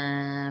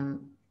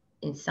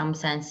in some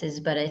senses.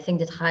 But I think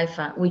that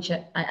Haifa, which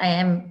I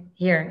am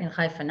here in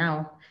Haifa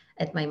now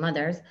at my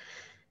mother's,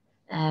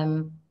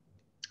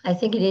 I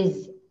think it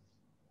is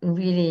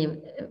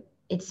really,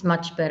 it's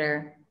much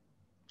better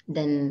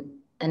than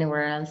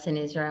anywhere else in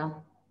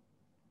Israel.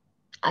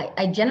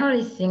 I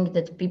generally think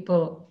that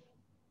people,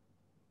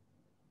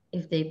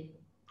 if they're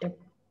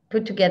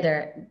put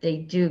together, they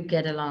do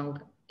get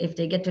along. If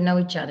they get to know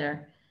each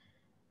other,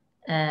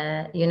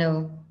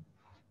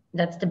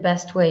 that's the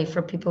best way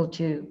for people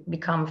to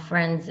become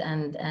friends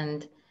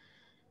and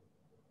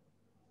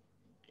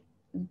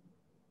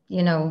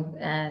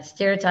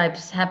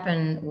stereotypes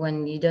happen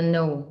when you don't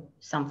know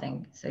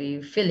something. So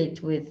you fill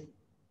it with,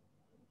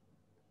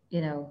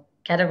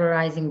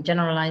 categorizing,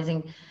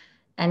 generalizing.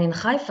 And in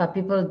Haifa,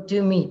 people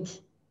do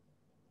meet.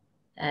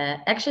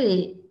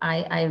 Actually,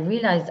 I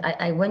realized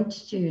I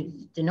went to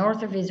the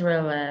north of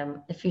Israel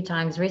a few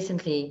times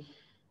recently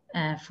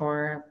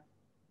for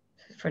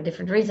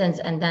different reasons.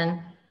 And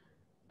then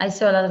I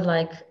saw a lot of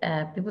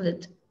people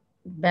that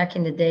back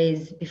in the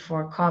days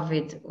before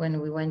COVID, when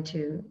we went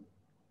to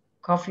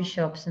coffee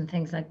shops and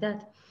things like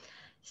that.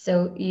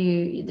 So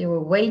there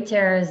were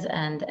waiters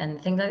and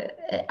things like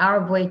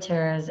Arab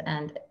waiters,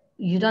 and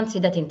you don't see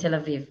that in Tel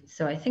Aviv.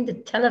 So I think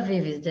that Tel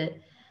Aviv is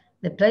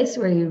the place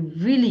where you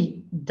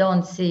really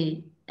don't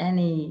see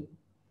any,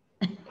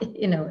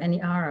 any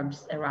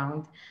Arabs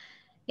around.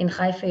 In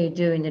Haifa you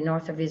do, in the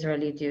north of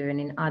Israel you do, and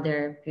in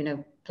other,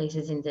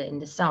 places in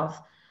the south.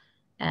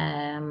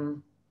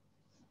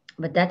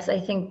 But that's, I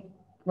think,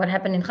 what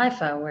happened in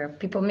Haifa, where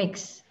people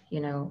mix,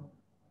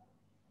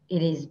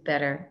 it is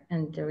better.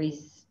 And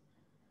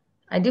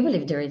I do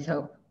believe there is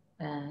hope,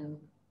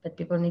 but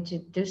people need to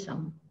do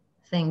some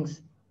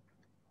things.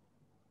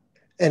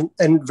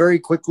 And very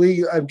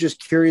quickly, I'm just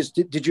curious,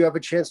 did you have a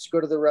chance to go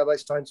to the Rabbi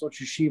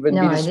Steinsaltz Yeshiva?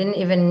 No, I didn't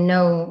even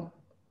know.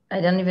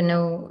 I don't even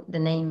know the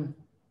name.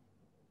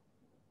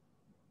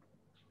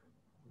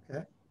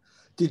 Okay.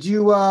 Did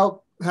you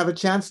have a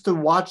chance to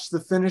watch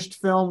the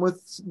finished film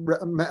with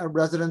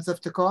residents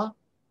of Tekoa?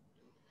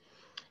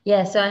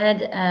 Yeah, so I had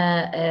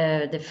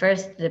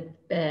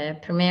the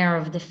premiere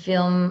of the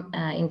film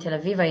in Tel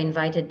Aviv. I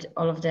invited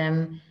all of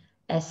them.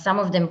 Some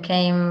of them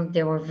came.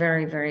 They were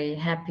very, very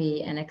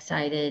happy and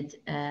excited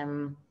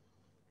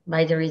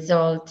by the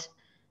result.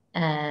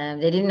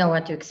 They didn't know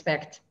what to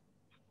expect.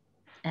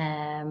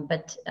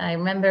 But I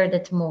remember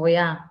that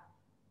Moria,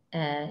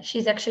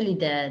 she's actually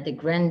the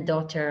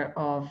granddaughter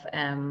of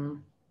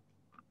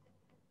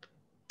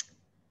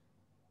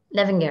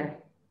Levinger,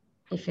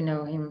 if you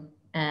know him.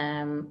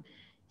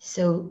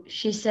 So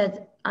she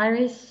said,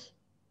 Iris,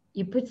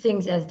 you put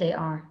things as they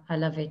are. I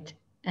love it.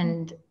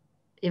 And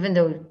even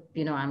though,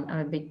 you know, I'm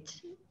a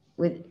bit,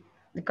 with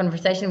the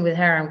conversation with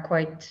her, I'm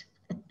quite,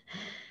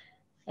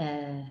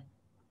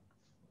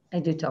 I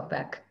do talk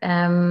back.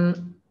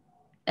 And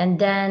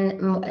then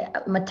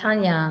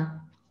Matanya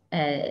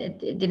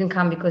didn't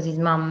come because his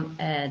mom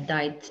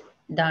died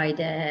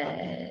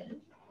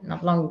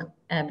not long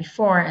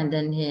before, and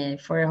then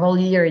for a whole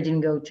year he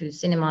didn't go to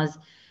cinemas.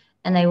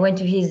 And I went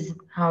to his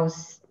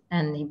house,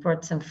 and he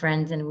brought some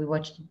friends, and we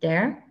watched it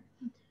there.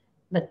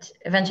 But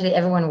eventually,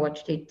 everyone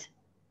watched it,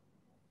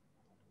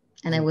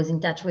 and I was in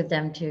touch with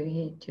them to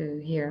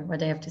hear what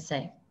they have to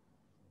say.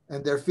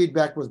 And their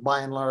feedback was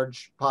by and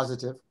large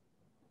positive.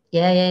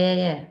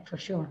 Yeah, for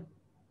sure.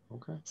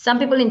 Okay. Some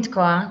people in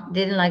Tkoa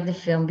didn't like the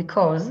film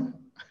because,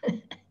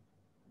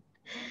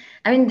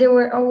 I mean, there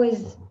were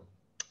always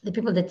the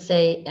people that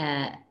say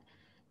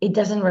it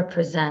doesn't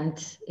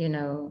represent, you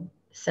know,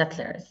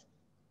 settlers.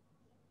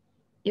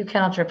 You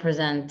cannot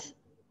represent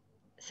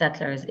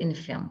settlers in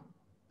film,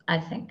 I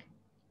think.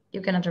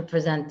 You cannot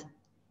represent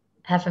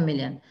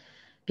 500,000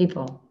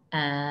 people.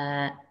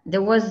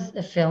 There was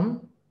a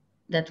film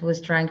that was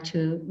trying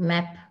to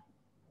map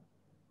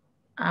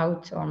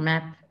out or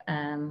map,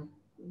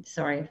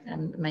 sorry,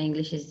 my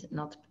English is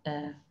not,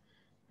 you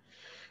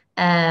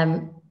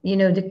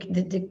know,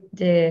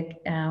 the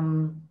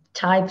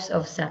types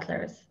of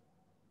settlers.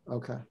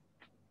 Okay.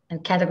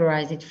 And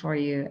categorize it for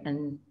you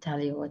and tell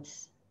you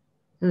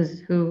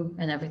who's who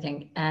and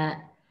everything. I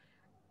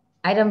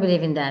don't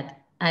believe in that.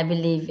 I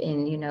believe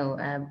in, you know,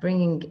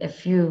 bringing a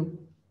few,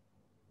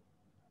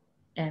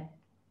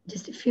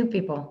 just a few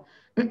people,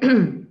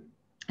 and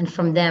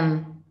from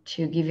them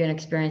to give you an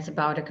experience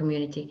about a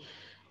community.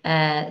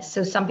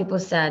 So some people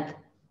said,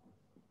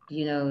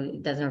 you know,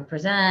 it doesn't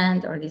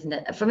represent or this and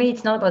that. For me,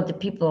 it's not about the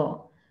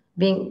people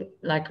being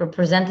like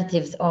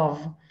representatives of,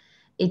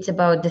 it's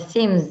about the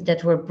themes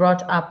that were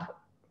brought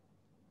up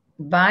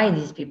by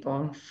these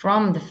people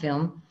from the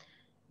film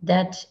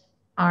that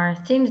are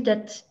themes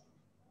that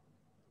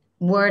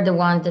were the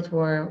ones that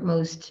were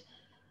most,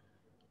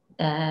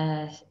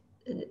 that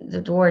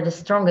were the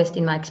strongest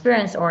in my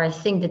experience, or I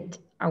think that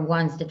are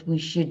ones that we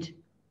should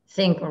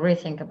think or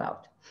rethink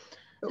about.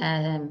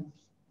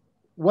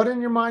 What in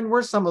your mind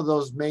were some of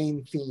those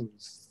main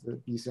themes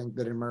that you think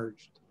that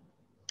emerged?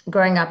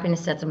 Growing up in a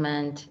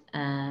settlement,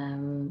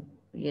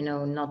 you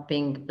know, not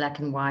being black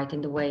and white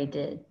in the way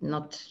that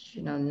not,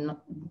 you know,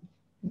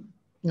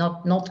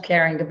 not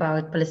caring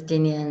about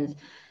Palestinians,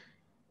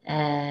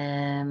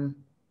 the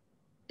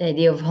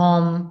idea of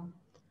home,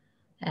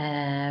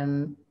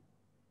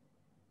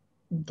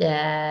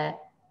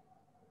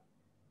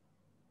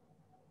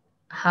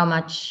 how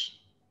much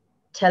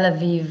Tel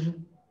Aviv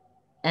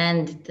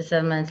and the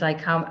settlements, like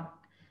how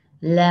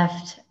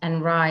left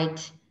and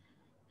right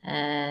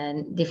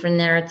and different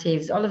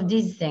narratives, all of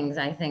these things,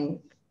 I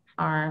think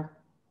are,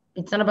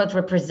 it's not about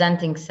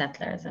representing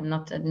settlers. I'm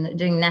not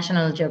doing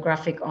National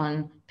Geographic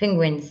on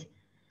penguins.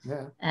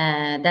 Yeah.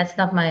 That's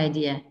not my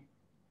idea.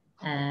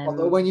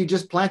 Although when you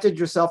just planted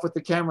yourself with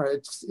the camera,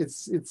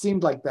 it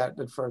seemed like that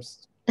at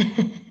first.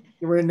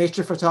 You were a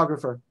nature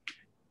photographer.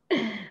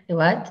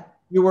 What?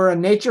 You were a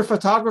nature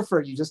photographer.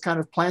 You just kind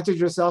of planted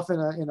yourself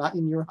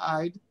in your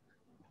hide.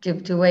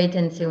 To wait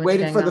and see what's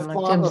waited going for the on,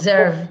 like to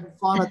observe.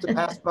 fauna to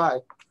pass by.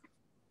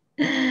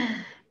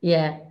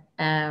 Yeah.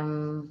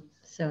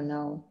 So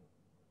no,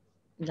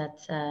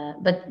 that's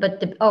but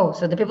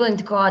so the people in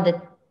Tkoa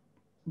that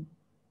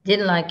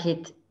didn't like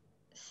it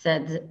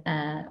said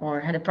or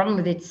had a problem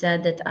with it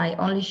said that I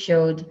only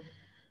showed,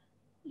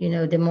 you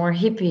know, the more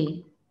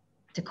hippie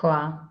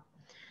Tkoa,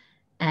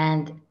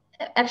 and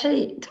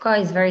actually Tkoa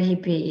is very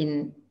hippie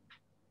in,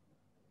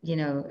 you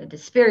know, the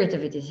spirit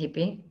of it is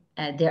hippie.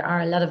 There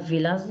are a lot of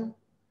villas,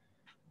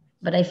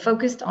 but I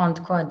focused on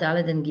Tkoa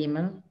Dalet and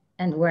Gimel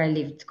and where I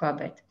lived, Tkoa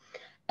Bet.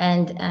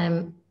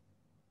 And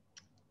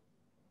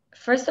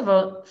first of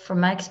all, from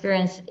my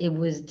experience, it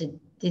was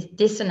this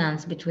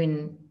dissonance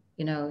between,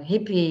 you know,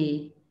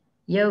 hippie,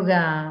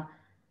 yoga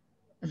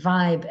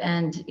vibe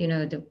and, you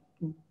know, the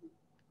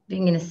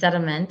being in a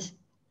settlement.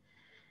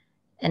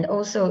 And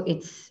also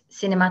it's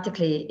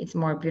cinematically, it's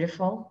more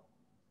beautiful.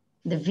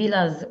 The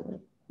villas,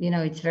 you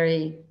know, it's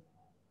very,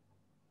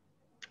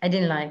 I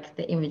didn't like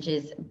the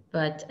images,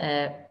 but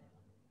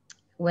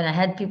when I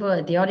had people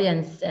at the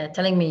audience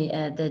telling me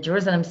the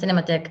Jerusalem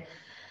Cinematheque,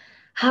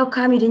 how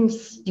come you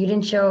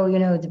didn't show, you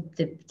know,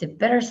 the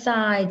better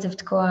sides of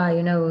Tkoa,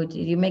 you know,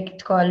 you make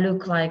Tkoa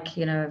look like,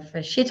 you know, a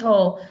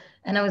shithole.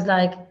 And I was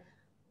like,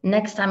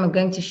 next time I'm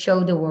going to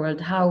show the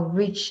world how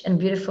rich and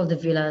beautiful the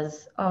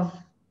villas of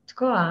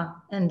Tkoa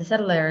and the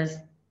settlers,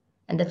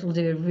 and that will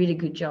do a really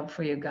good job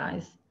for you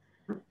guys.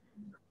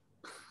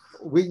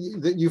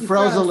 You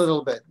froze a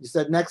little bit. You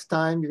said next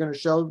time you're going to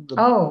show the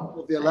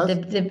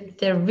villas.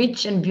 The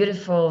rich and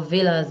beautiful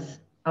villas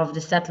of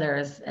the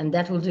settlers, and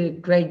that will do a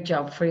great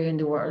job for you in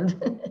the world.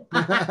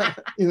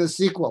 In the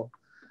sequel.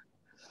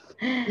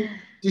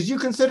 Did you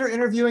consider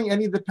interviewing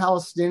any of the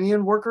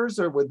Palestinian workers,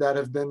 or would that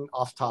have been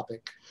off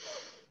topic?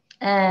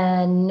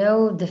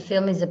 No, the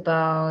film is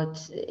about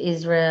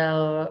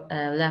Israel,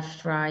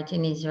 left, right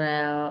in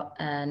Israel,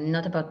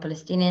 not about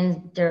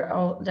Palestinians. There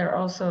are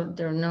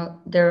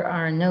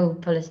no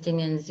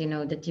Palestinians, you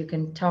know, that you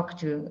can talk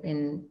to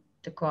in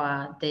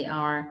Tekoa. They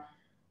are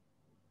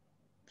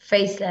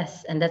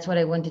faceless, and that's what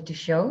I wanted to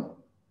show.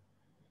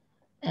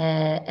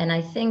 And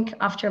I think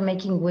after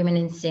making Women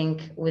in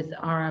Sync with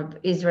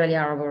Israeli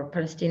Arab, or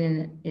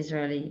Palestinian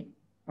Israeli,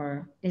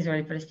 or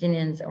Israeli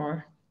Palestinians,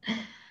 or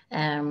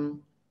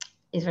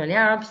Israeli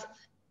Arabs,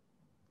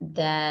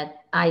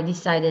 that I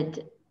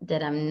decided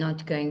that I'm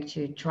not going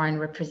to try and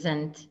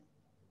represent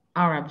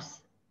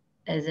Arabs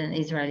as an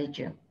Israeli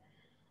Jew.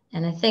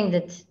 And I think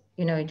that,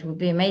 you know, it would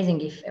be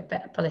amazing if a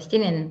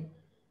Palestinian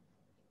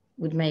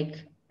would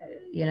make,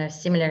 you know, a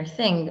similar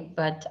thing,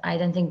 but I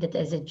don't think that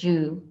as a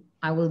Jew,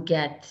 I will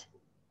get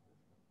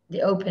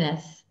the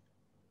openness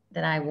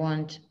that I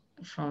want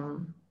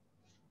from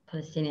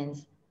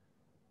Palestinians.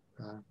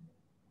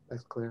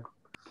 That's clear.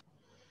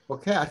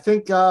 Okay, I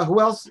think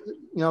who else,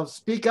 you know,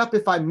 speak up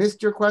if I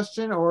missed your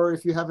question, or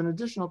if you have an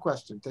additional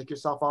question, take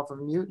yourself off of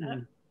mute.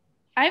 And...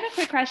 I have a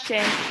quick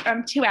question,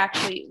 two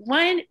actually.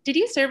 One, did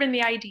you serve in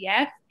the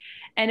IDF?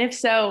 And if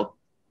so,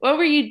 what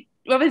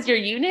was your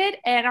unit?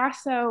 And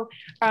also,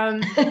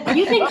 do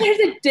you think there's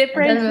a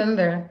difference? I don't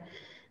remember.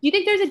 Do you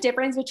think there's a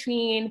difference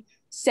between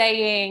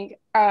saying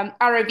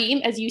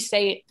Aravim, as you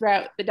say it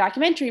throughout the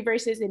documentary,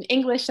 versus in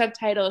English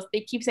subtitles, they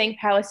keep saying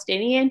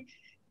Palestinian?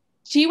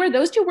 Were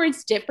those two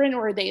words different,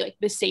 or are they like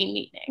the same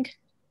meaning?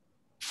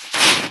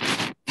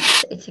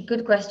 It's a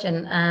good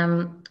question.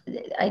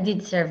 I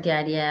did serve the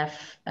IDF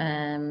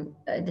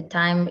at the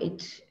time.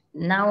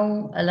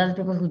 Now a lot of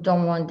people who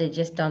don't want, they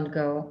just don't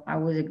go. I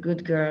was a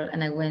good girl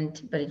and I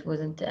went, but it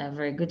wasn't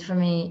very good for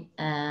me.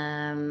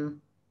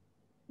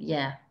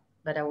 Yeah,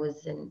 but I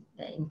was in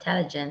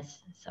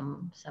intelligence,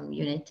 some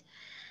unit.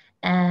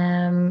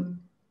 Aravim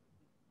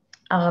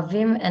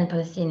and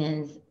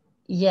Palestinians.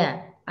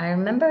 Yeah, I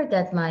remember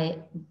that my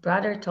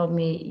brother told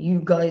me,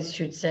 you guys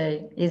should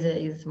say,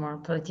 is more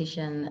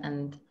politician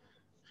and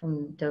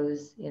from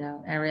those, you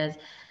know, areas.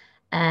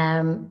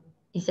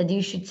 He said,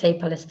 you should say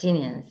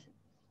Palestinians.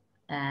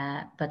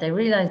 But I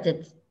realized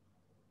that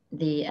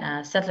the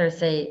settlers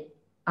say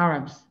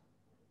Arabs.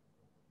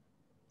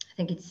 I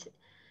think it's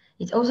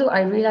also,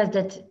 I realized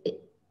that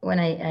when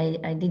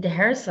I did the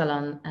hair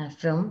salon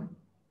film,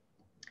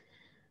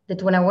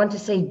 that when I want to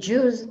say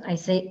Jews, I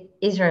say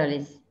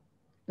Israelis.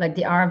 Like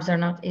the Arabs are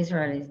not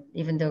Israelis,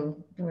 even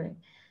though they were.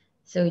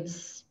 So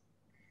it's,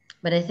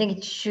 but I think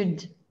it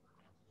should,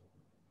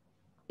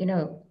 you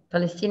know,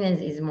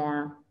 Palestinians is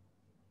more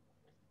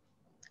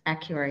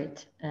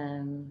accurate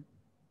to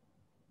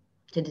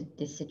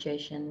this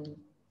situation.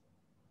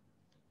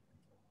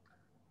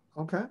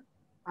 Okay.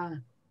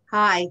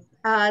 Hi,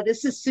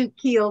 this is Sue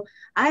Keel.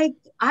 I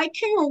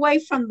came away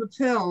from the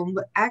film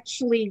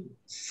actually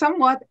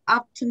somewhat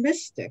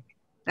optimistic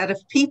that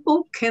if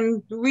people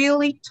can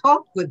really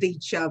talk with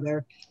each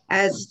other,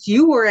 as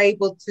you were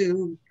able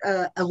to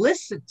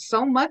elicit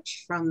so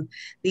much from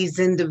these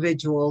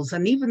individuals,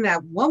 and even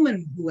that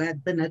woman who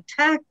had been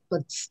attacked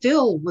but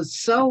still was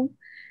so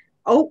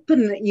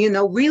open, you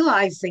know,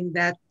 realizing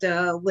that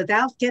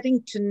without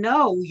getting to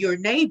know your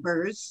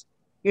neighbors,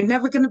 you're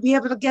never going to be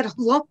able to get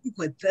along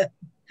with them.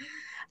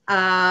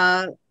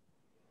 I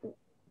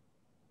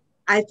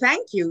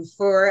thank you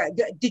for,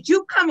 did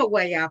you come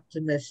away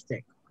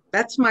optimistic?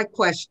 That's my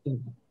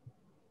question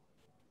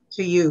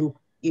to you,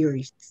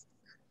 Iris.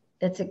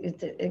 It's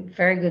a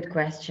very good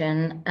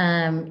question.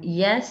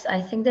 Yes,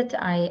 I think that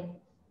I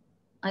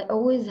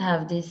always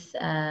have this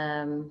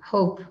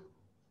hope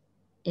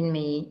in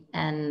me,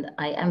 and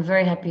I am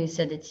very happy you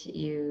said that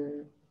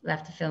you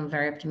left the film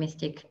very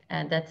optimistic,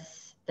 and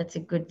that's a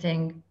good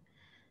thing.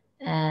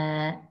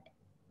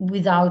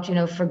 Without, you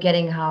know,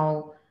 forgetting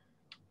how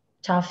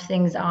tough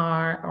things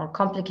are or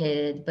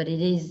complicated, but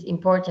it is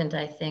important,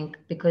 I think,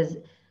 because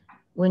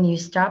when you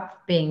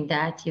stop being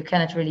that, you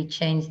cannot really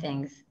change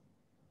things.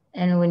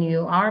 And when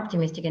you are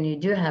optimistic and you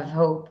do have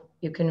hope,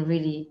 you can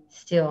really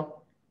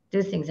still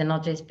do things and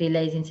not just be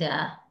lazy and say,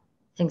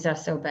 things are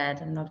so bad,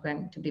 I'm not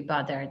going to be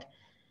bothered.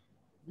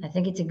 I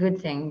think it's a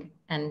good thing,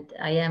 and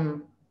I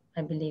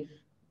believe.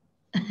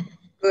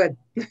 Good.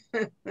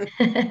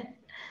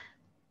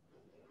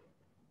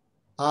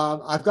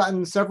 I've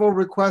gotten several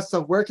requests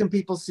of where can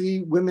people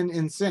see Women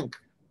in Sync?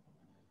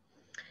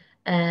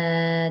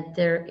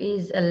 There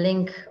is a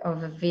link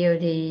of a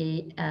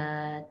VOD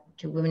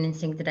to Women in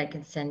Sync that I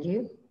can send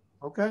you.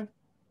 Okay,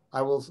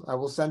 I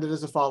will send it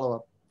as a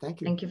follow-up.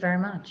 Thank you. Thank you very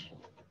much.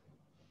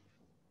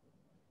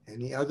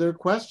 Any other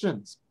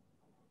questions?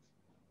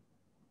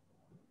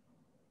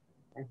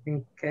 I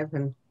think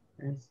Kevin.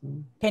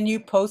 Can you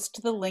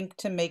post the link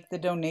to make the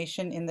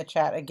donation in the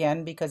chat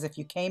again? Because if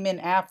you came in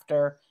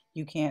after,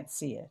 you can't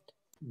see it.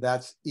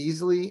 That's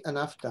easily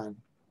enough done.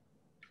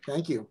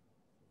 Thank you.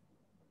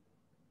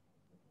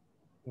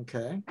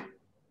 Okay.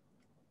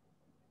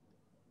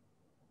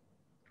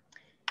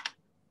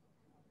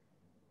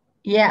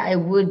 Yeah, I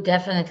would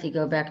definitely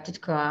go back to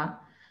Tkoa.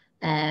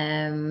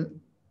 I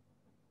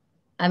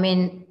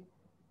mean,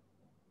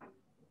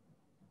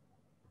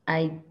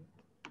 I'm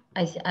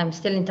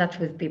still in touch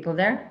with people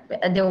there.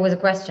 There was a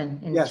question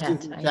in the Yes, chat.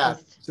 it's in the I chat.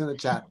 just It's in the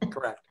chat.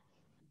 Correct.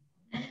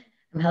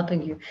 I'm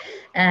helping you.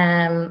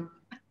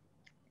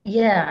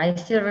 Yeah, I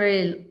still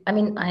really. I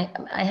mean,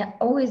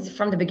 always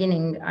from the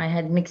beginning I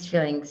had mixed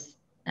feelings.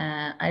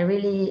 I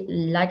really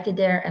liked it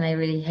there, and I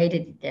really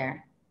hated it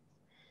there.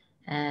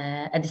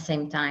 At the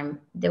same time,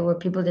 there were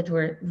people that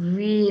were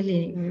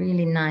really,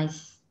 really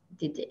nice,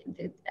 did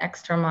the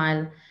extra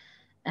mile.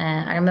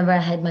 I remember I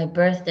had my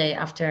birthday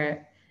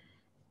after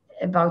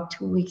about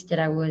 2 weeks that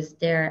I was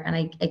there, and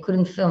I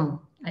couldn't film.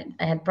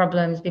 I had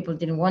problems. People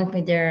didn't want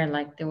me there.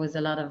 Like there was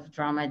a lot of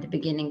drama at the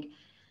beginning.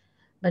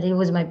 But it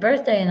was my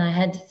birthday, and I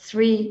had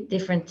 3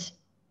 different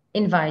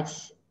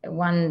invites.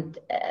 One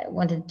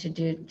wanted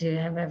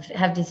to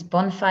have this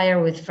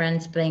bonfire with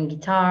friends playing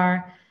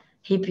guitar,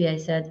 hippie, I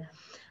said.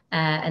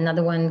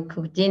 Another one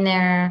cooked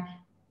dinner,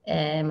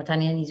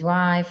 Matani and his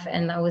wife,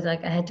 and I was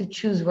like, I had to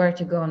choose where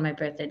to go on my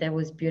birthday. That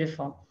was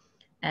beautiful.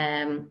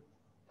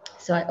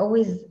 So I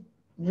always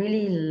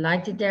really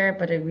liked it there,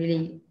 but I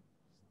really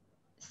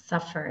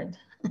suffered.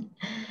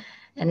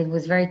 And it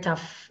was very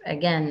tough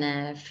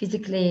again,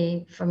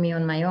 physically for me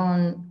on my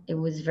own. It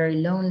was very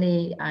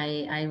lonely.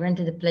 I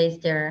rented a place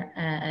there,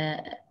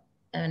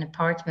 an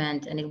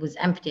apartment, and it was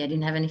empty. I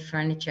didn't have any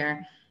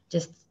furniture,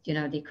 just,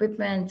 the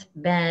equipment,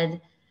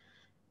 bed,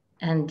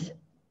 and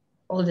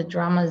all the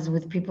dramas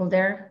with people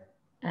there.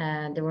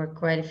 There were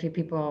quite a few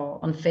people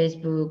on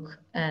Facebook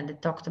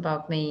that talked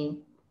about me,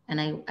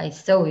 and I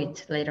saw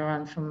it later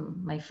on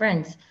from my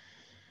friends.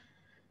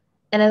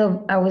 And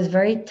I was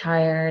very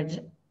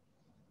tired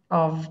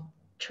of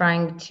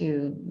trying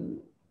to,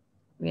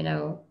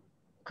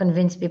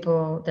 convince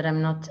people that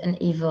I'm not an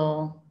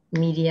evil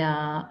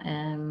media,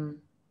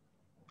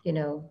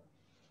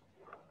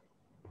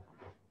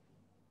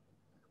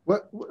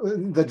 What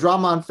the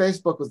drama on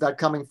Facebook, was that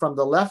coming from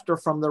the left or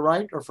from the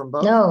right or from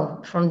both?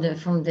 No, from the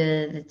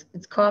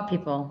it's car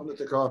people. From the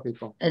Takawa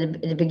people. At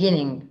the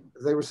beginning.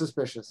 They were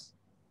suspicious.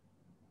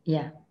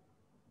 Yeah.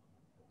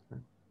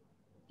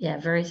 Yeah,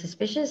 very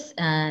suspicious.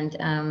 And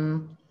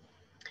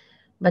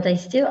but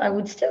I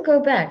would still go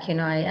back.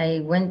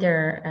 I went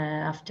there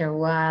after a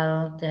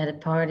while. They had a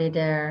party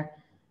there.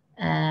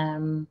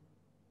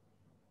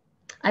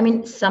 I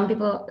mean, some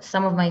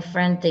of my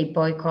friends, they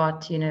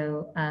boycott,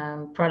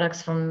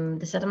 products from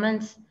the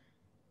settlements.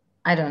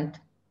 I don't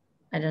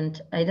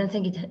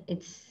think it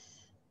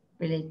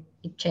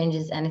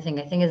changes anything.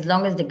 I think as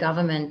long as the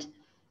government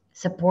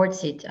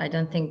supports it, I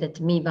don't think that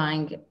me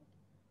buying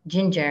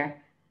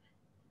ginger,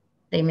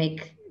 they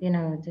make,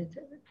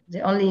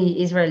 the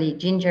only Israeli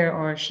ginger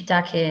or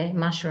shiitake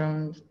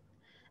mushrooms.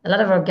 A lot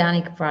of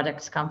organic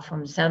products come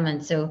from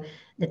settlement. So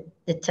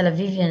the Tel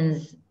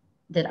Avivians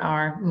that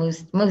are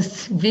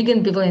most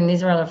vegan people in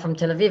Israel are from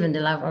Tel Aviv, and they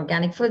love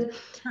organic food.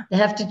 They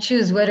have to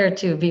choose whether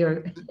to be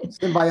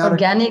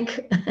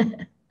organic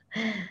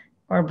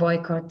or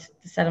boycott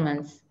the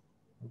settlements.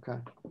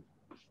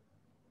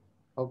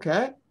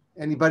 Okay.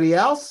 Anybody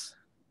else?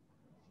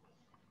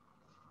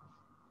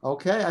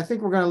 Okay, I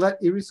think we're going to let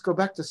Iris go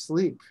back to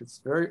sleep. It's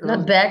very early.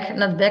 Not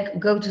back.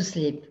 Go to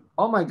sleep.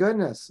 Oh my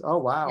goodness. Oh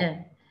wow. Yeah.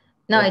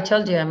 No, I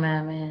told you I'm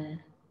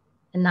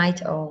a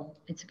night owl.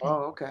 It's okay.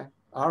 Oh, okay.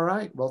 All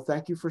right. Well,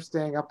 thank you for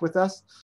staying up with us.